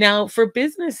 Now, for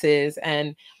businesses,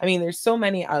 and I mean, there's so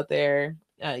many out there,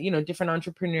 different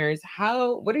entrepreneurs.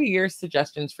 What are your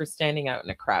suggestions for standing out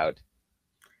in a crowd?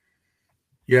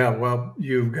 Yeah, well,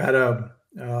 you've got to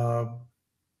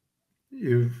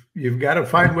you've got to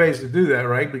find ways to do that,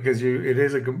 right? Because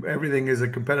everything is a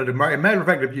competitive market. Matter of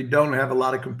fact, if you don't have a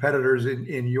lot of competitors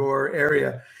in your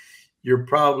area, you're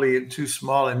probably in too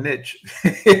small a niche.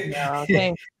 Yeah,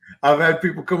 thanks. I've had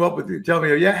people come up with it, tell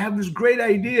me, "Yeah, I have this great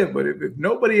idea, but if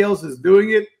nobody else is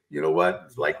doing it, you know what?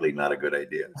 It's likely not a good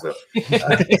idea." So,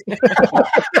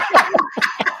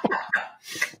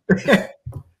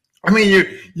 I mean,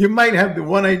 you might have the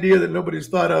one idea that nobody's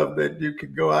thought of that you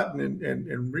could go out and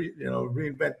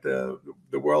reinvent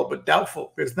the world, but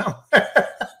doubtful. It's not.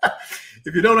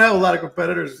 If you don't have a lot of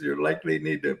competitors, you likely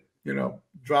need to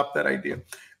drop that idea.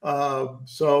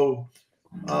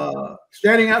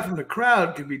 Standing out from the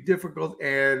crowd can be difficult,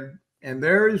 and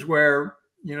there is where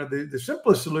the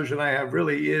simplest solution I have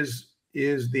really is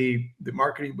the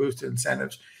marketing boost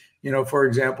incentives. For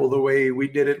example, the way we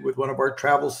did it with one of our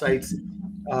travel sites,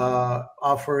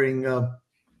 offering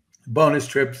bonus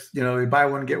trips. You buy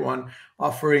one get one,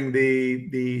 offering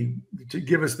to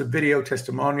give us the video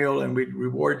testimonial, and we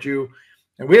reward you.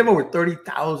 And we have over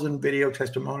 30,000 video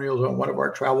testimonials on one of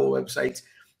our travel websites,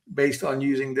 based on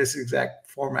using this exact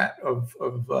format of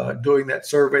doing that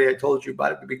survey I told you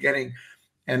about at the beginning.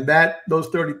 And those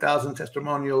 30,000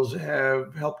 testimonials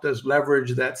have helped us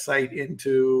leverage that site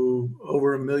into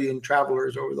over 1 million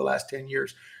travelers over the last 10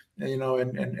 years,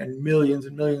 and millions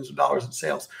and millions of dollars in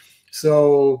sales.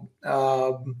 So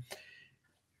that's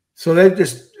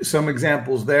just some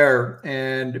examples there.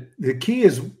 And the key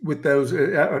is with those,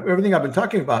 everything I've been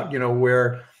talking about,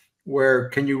 where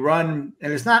can you run,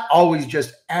 and it's not always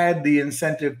just add the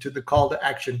incentive to the call to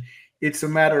action. It's a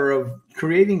matter of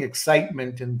creating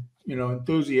excitement and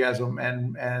enthusiasm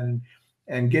and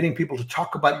getting people to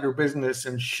talk about your business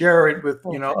and share it with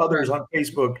others on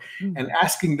Facebook, and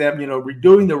asking them,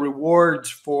 redoing the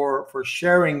rewards for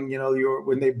sharing,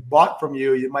 when they bought from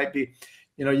you. You might be,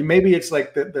 maybe it's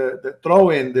like the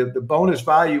throw in, the bonus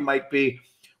value might be,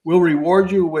 we'll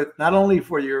reward you with not only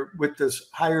with this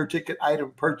higher ticket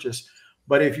item purchase,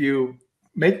 but if you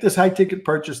make this high ticket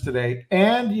purchase today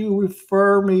and you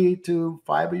refer me to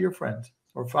 5 of your friends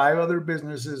or 5 other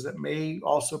businesses that may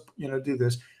also, do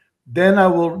this, then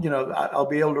I'll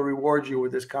be able to reward you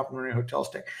with this complimentary hotel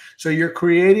stay. So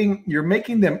you're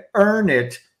making them earn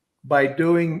it by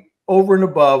doing over and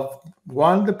above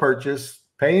the purchase,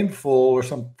 pay in full or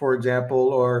for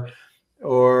example,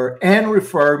 and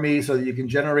refer me so that you can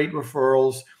generate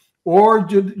referrals, or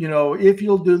if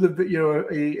you'll do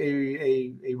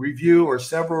a review or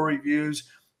several reviews.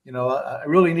 I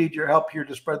really need your help here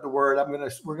to spread the word.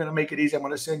 We're gonna make it easy. I'm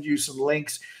gonna send you some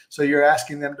links. So you're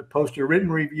asking them to post a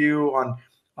written review on.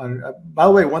 By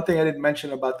the way, one thing I didn't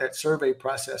mention about that survey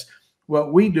process,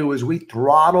 what we do is we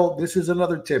throttle. This is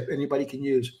another tip anybody can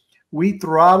use. We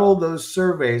throttle those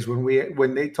surveys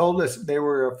when they told us they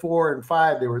were a 4 and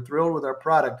 5, they were thrilled with our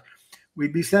product.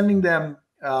 We'd be sending them,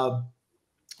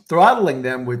 throttling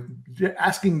them with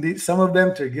asking some of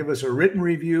them to give us a written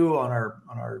review on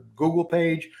our Google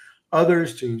page,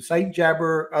 others to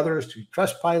SiteJabber, others to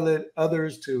Trustpilot,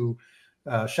 others to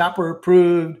Shopper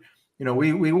Approved.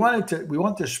 We want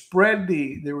to spread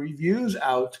the reviews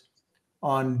out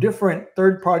on different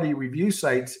third-party review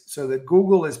sites, so that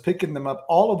Google is picking them up,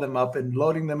 all of them up, and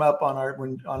loading them up on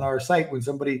our site. When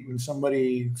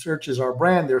somebody searches our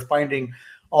brand, they're finding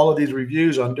all of these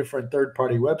reviews on different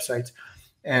third-party websites.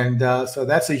 And so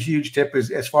that's a huge tip,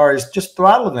 as far as just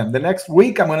throttle them. The next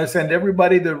week, I'm going to send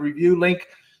everybody the review link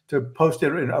to post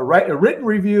it in a written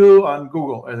review on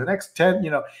Google. And the next 10,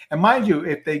 and mind you,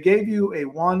 if they gave you a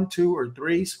 1, 2, or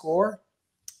 3 score,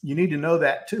 you need to know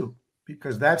that too.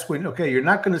 Because that's when, you're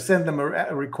not going to send them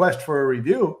a request for a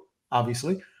review,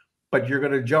 obviously, but you're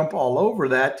going to jump all over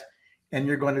that, and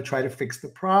you're going to try to fix the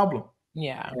problem.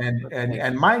 Yeah.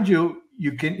 And mind you,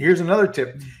 here's another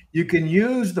tip. You can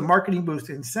use the marketing boost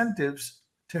incentives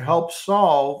to help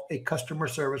solve a customer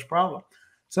service problem.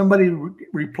 Somebody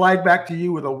replied back to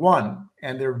you with a 1,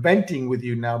 and they're venting with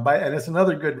you now. And that's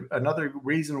another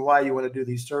reason why you want to do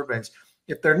these surveys.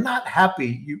 if they're not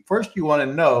happy, you want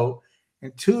to know,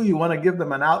 and two, you want to give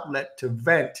them an outlet to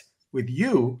vent with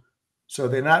you, so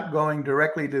they're not going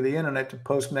directly to the internet to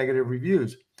post negative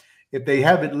reviews. If they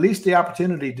have at least the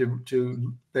opportunity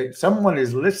that someone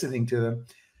is listening to them,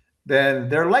 then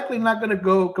they're likely not going to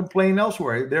go complain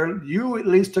elsewhere. You at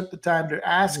least took the time to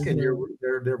ask, and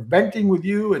they're venting with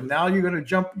you, and now you're going to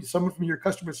jump. Someone from your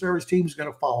customer service team is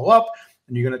going to follow up,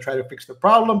 and you're going to try to fix the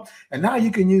problem. And now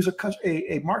you can use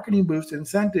a marketing boost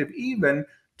incentive even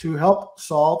to help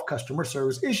solve customer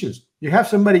service issues. You have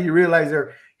somebody, you realize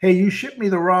hey, you shipped me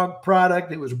the wrong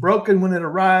product. It was broken when it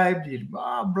arrived. You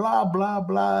blah, blah, blah,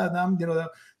 blah. And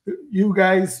you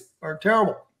guys are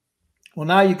terrible. Well,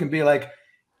 now you can be like,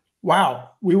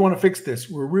 wow, we want to fix this.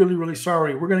 We're really, really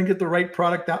sorry. We're going to get the right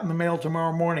product out in the mail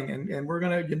tomorrow morning. And we're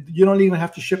going to, you don't even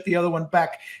have to ship the other one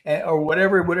back, or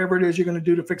whatever it is you're going to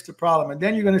do to fix the problem. And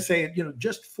then you're going to say,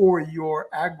 just for your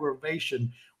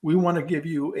aggravation, we want to give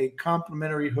you a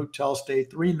complimentary hotel stay,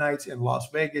 3 nights in Las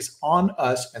Vegas on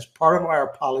us as part of our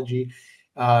apology.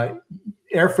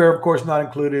 Airfare, of course, not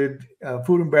included,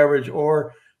 food and beverage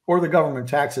or the government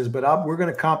taxes, but we're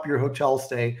going to comp your hotel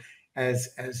stay as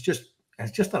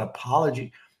just an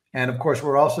apology. And of course,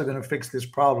 we're also going to fix this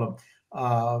problem.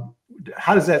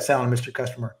 How does that sound, Mr.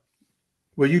 Customer?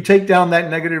 Will you take down that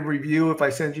negative review if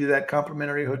I send you that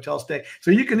complimentary hotel stay?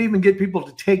 So you can even get people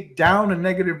to take down a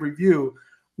negative review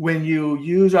when you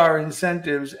use our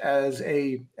incentives as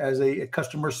a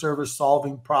customer service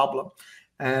solving problem.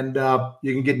 And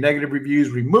you can get negative reviews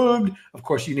removed. Of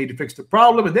course, you need to fix the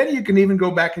problem. And then you can even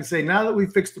go back and say, now that we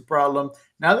fixed the problem,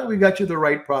 now that we got you the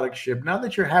right product shipped, now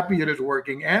that you're happy that it's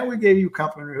working, and we gave you a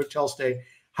complimentary hotel stay,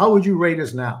 how would you rate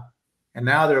us now? And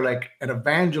now they're like an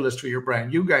evangelist for your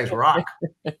brand. You guys rock.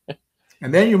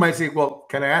 And then you might say, well,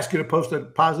 can I ask you to post a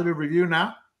positive review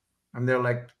now? And they're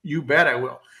like, you bet I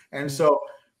will. And so,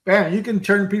 bam, you can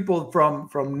turn people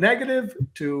from negative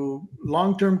to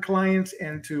long-term clients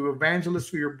and to evangelists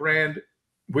for your brand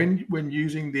when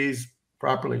using these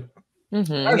properly.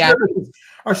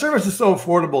 Our service is so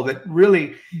affordable that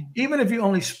really, even if you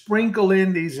only sprinkle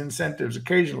in these incentives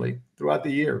occasionally throughout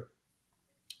the year,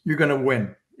 you're going to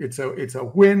win. It's a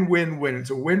win-win-win. It's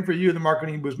a win for you, the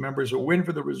Marketing Boost members, a win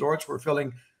for the resorts. We're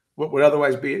filling what would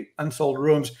otherwise be unsold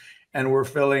rooms, and we're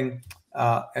filling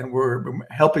and we're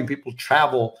helping people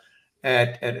travel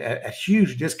at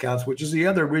huge discounts, which is the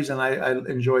other reason I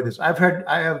enjoy this. I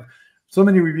have so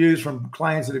many reviews from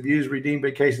clients that have used Redeem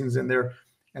Vacations, and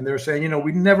they're saying,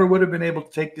 we never would have been able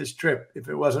to take this trip if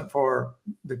it wasn't for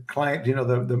the client,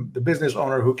 the business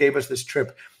owner who gave us this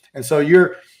trip. And so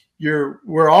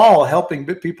we're all helping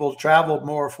people travel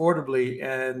more affordably,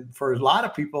 and for a lot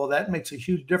of people, that makes a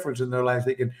huge difference in their lives.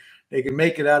 They can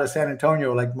make it out of San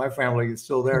Antonio, like my family is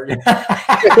still there, and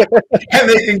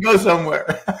they can go somewhere.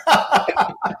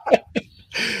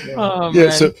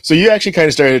 So you actually kind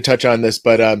of started to touch on this,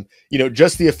 but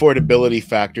just the affordability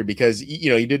factor, because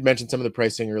you did mention some of the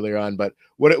pricing earlier on, but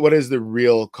what is the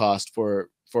real cost for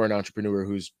an entrepreneur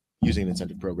who's using an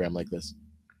incentive program like this?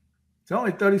 It's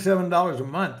only $37 a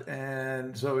month,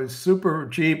 and so it's super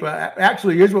cheap.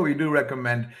 Actually, here's what we do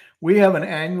recommend. We have an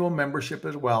annual membership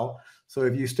as well. So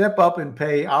if you step up and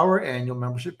pay our annual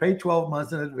membership, pay 12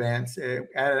 months in advance,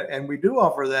 and we do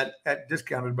offer that at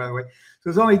discounted, by the way. So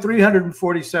it's only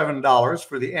 $347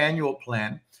 for the annual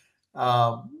plan.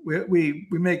 We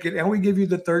make it, and we give you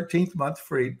the 13th month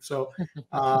free. So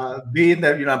being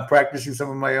that I'm practicing some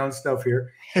of my own stuff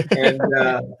here, and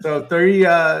so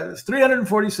it's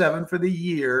 $347 for the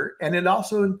year, and it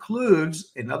also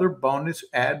includes another bonus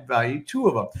add value, 2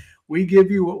 of them. We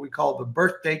give you what we call the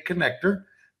Birthday Connector.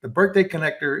 The Birthday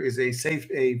Connector is a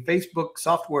Facebook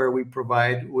software we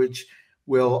provide, which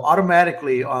will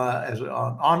automatically,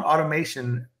 on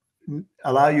automation,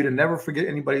 allow you to never forget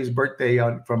anybody's birthday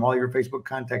from all your Facebook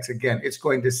contacts again. It's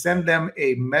going to send them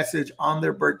a message on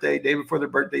their birthday, day before their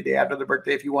birthday, day after their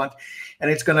birthday, if you want, and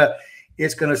it's gonna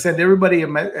send everybody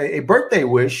a birthday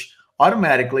wish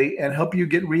automatically and help you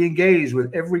get re-engaged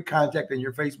with every contact in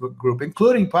your Facebook group,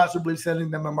 including possibly sending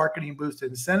them a Marketing Boost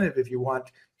incentive if you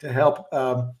want to help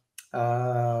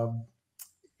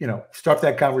start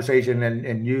that conversation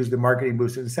and use the Marketing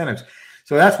Boost incentives.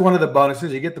 So that's one of the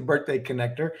bonuses. You get the Birthday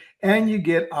Connector, and you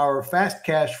get our Fast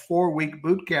Cash 4-week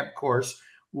bootcamp course,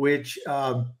 which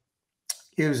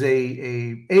is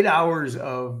a 8 hours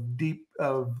of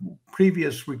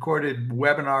previous recorded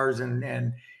webinars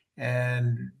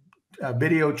and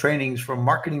video trainings from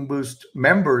Marketing Boost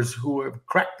members who have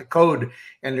cracked the code,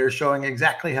 and they're showing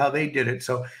exactly how they did it.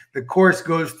 So the course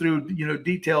goes through,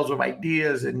 details of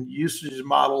ideas and usage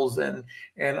models and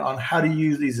on how to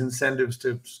use these incentives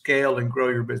to scale and grow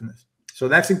your business. So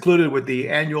that's included with the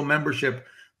annual membership,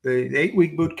 the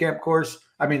 8-week boot camp course.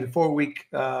 I mean, the 4-week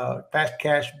fast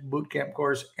cash boot camp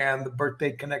course and the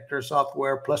birthday connector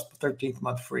software plus the 13th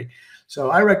month free. So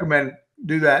I recommend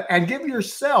do that and give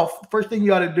yourself, first thing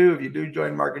you ought to do if you do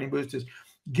join Marketing Boost is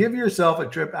give yourself a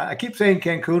trip. I keep saying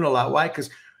Cancun a lot. Why? Because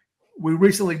we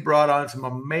recently brought on some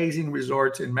amazing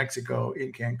resorts in Mexico,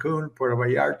 in Cancun, Puerto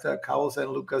Vallarta, Cabo San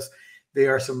Lucas. They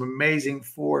are some amazing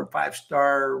 4- and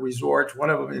 5-star resorts. One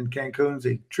of them in Cancun is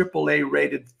a AAA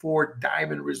rated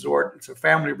 4-diamond resort. It's a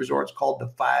family resort. It's called the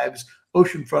Fives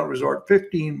Oceanfront Resort,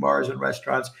 15 bars and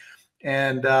restaurants.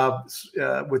 And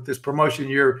with this promotion,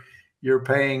 you're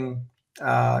paying,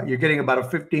 you're getting about a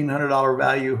 $1,500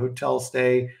 value hotel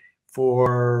stay.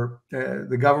 For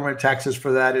the government taxes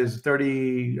for that is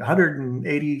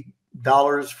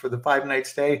 $180 for the 5-night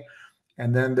stay.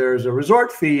 And then there's a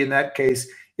resort fee in that case.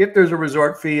 If there's a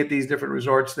resort fee at these different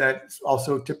resorts, that's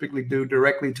also typically due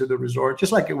directly to the resort,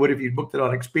 just like it would if you booked it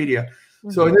on Expedia.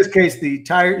 Mm-hmm. So in this case,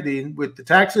 with the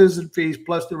taxes and fees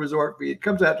plus the resort fee, it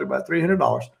comes out to about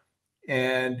 $300.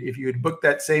 And if you had booked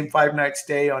that same 5-night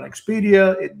stay on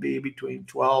Expedia, it'd be between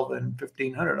 $1,200 and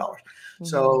 $1,500. Mm-hmm.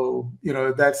 So,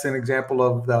 that's an example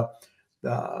of the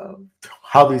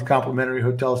how these complimentary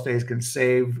hotel stays can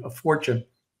save a fortune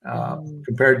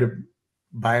compared to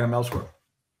buying them elsewhere.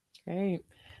 Great.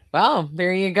 Well,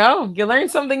 there you go. You learn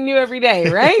something new every day,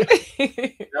 right?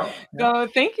 Yep. So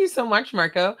thank you so much,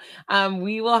 Marco.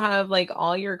 We will have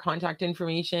all your contact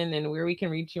information and where we can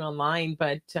reach you online.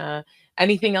 But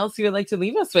anything else you would like to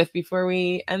leave us with before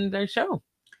we end our show?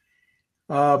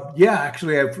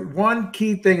 Actually, I have one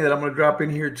key thing that I'm going to drop in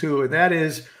here too, and that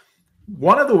is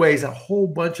one of the ways a whole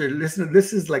bunch of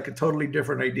this is like a totally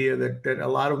different idea that a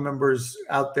lot of members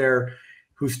out there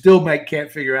who still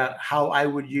can't figure out how I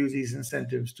would use these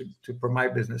incentives for my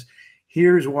business.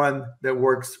 Here's one that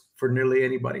works for nearly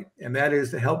anybody, and that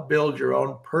is to help build your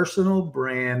own personal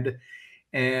brand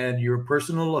and your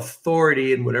personal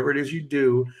authority in whatever it is you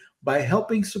do by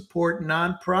helping support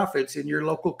nonprofits in your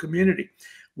local community.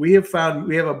 We have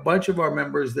a bunch of our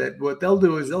members that what they'll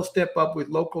do is they'll step up with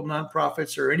local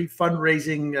nonprofits or any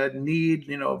fundraising need.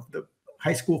 The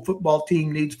high school football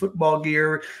team needs football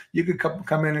gear. You could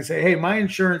come in and say, hey, my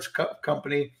insurance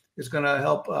company is going to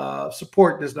help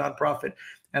support this nonprofit.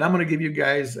 And I'm going to give you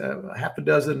guys a half a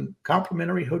dozen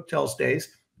complimentary hotel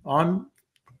stays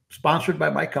sponsored by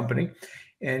my company.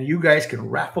 And you guys can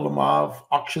raffle them off,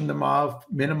 auction them off,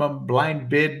 minimum blind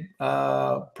bid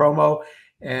promo.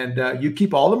 And you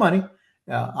keep all the money.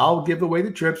 I'll give away the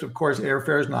trips. Of course,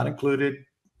 airfare is not included.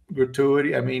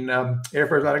 Gratuity.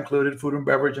 Airfare is not included. Food and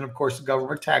beverage, and of course, the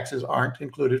government taxes aren't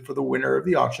included for the winner of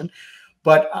the auction.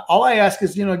 But all I ask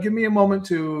is, give me a moment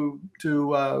to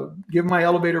give my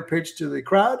elevator pitch to the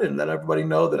crowd and let everybody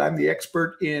know that I'm the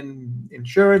expert in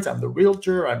insurance. I'm the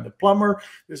realtor. I'm the plumber.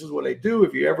 This is what I do.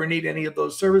 If you ever need any of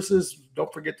those services,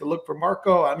 don't forget to look for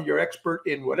Marco. I'm your expert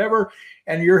in whatever.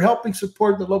 And you're helping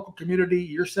support the local community.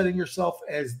 You're setting yourself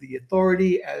as the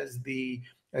authority, as the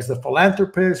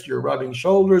philanthropist. You're rubbing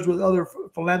shoulders with other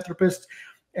philanthropists.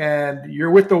 And you're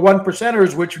with the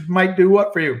 1%ers, which might do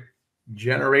what for you?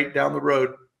 Generate down the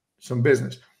road some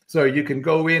business. So you can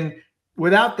go in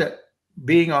without that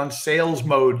being on sales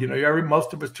mode.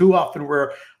 Most of us too often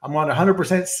I'm on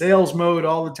 100% sales mode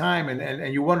all the time.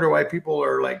 And you wonder why people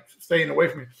are staying away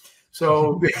from you.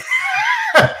 So,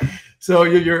 so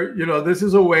this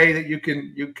is a way that you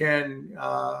can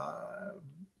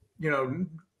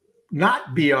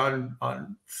not be on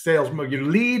sales mode. You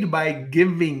lead by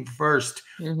giving first.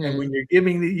 Mm-hmm. And when you're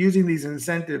using these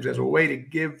incentives as a way to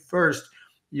give first,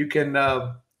 you can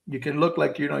look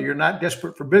like, you're not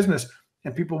desperate for business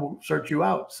and people will search you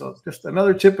out. So just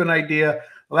another tip and idea.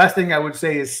 The last thing I would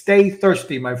say is stay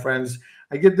thirsty, my friends.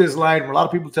 I get this line where a lot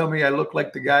of people tell me I look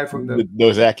like the guy from the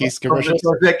Dos Equis commercials.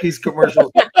 Dos Equis commercials.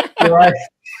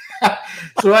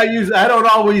 So I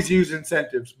don't always use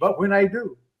incentives, but when I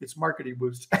do, it's Marketing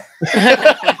Boost.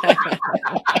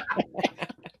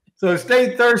 So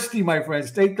stay thirsty, my friends.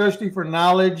 Stay thirsty for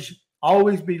knowledge.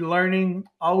 Always be learning.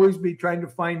 Always be trying to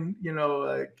find,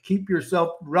 keep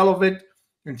yourself relevant.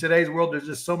 In today's world, there's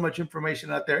just so much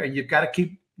information out there, and you've got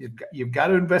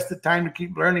to invest the time to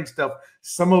keep learning stuff.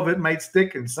 Some of it might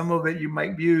stick, and some of it you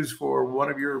might use for one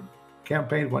of your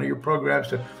campaigns, one of your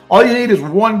programs. All you need is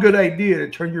one good idea to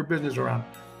turn your business around.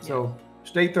 So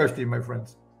stay thirsty, my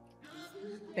friends.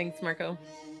 Thanks, Marco.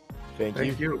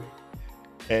 Thank you.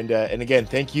 And again,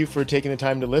 thank you for taking the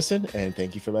time to listen, and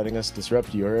thank you for letting us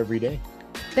disrupt your everyday.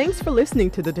 Thanks for listening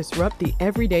to the Disrupt the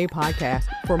Everyday podcast.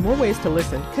 For more ways to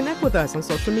listen, connect with us on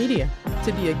social media.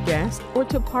 To be a guest or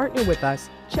to partner with us,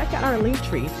 check out our link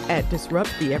tree at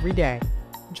Disrupt the Everyday.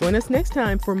 Join us next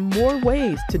time for more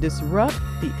ways to disrupt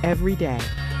the everyday.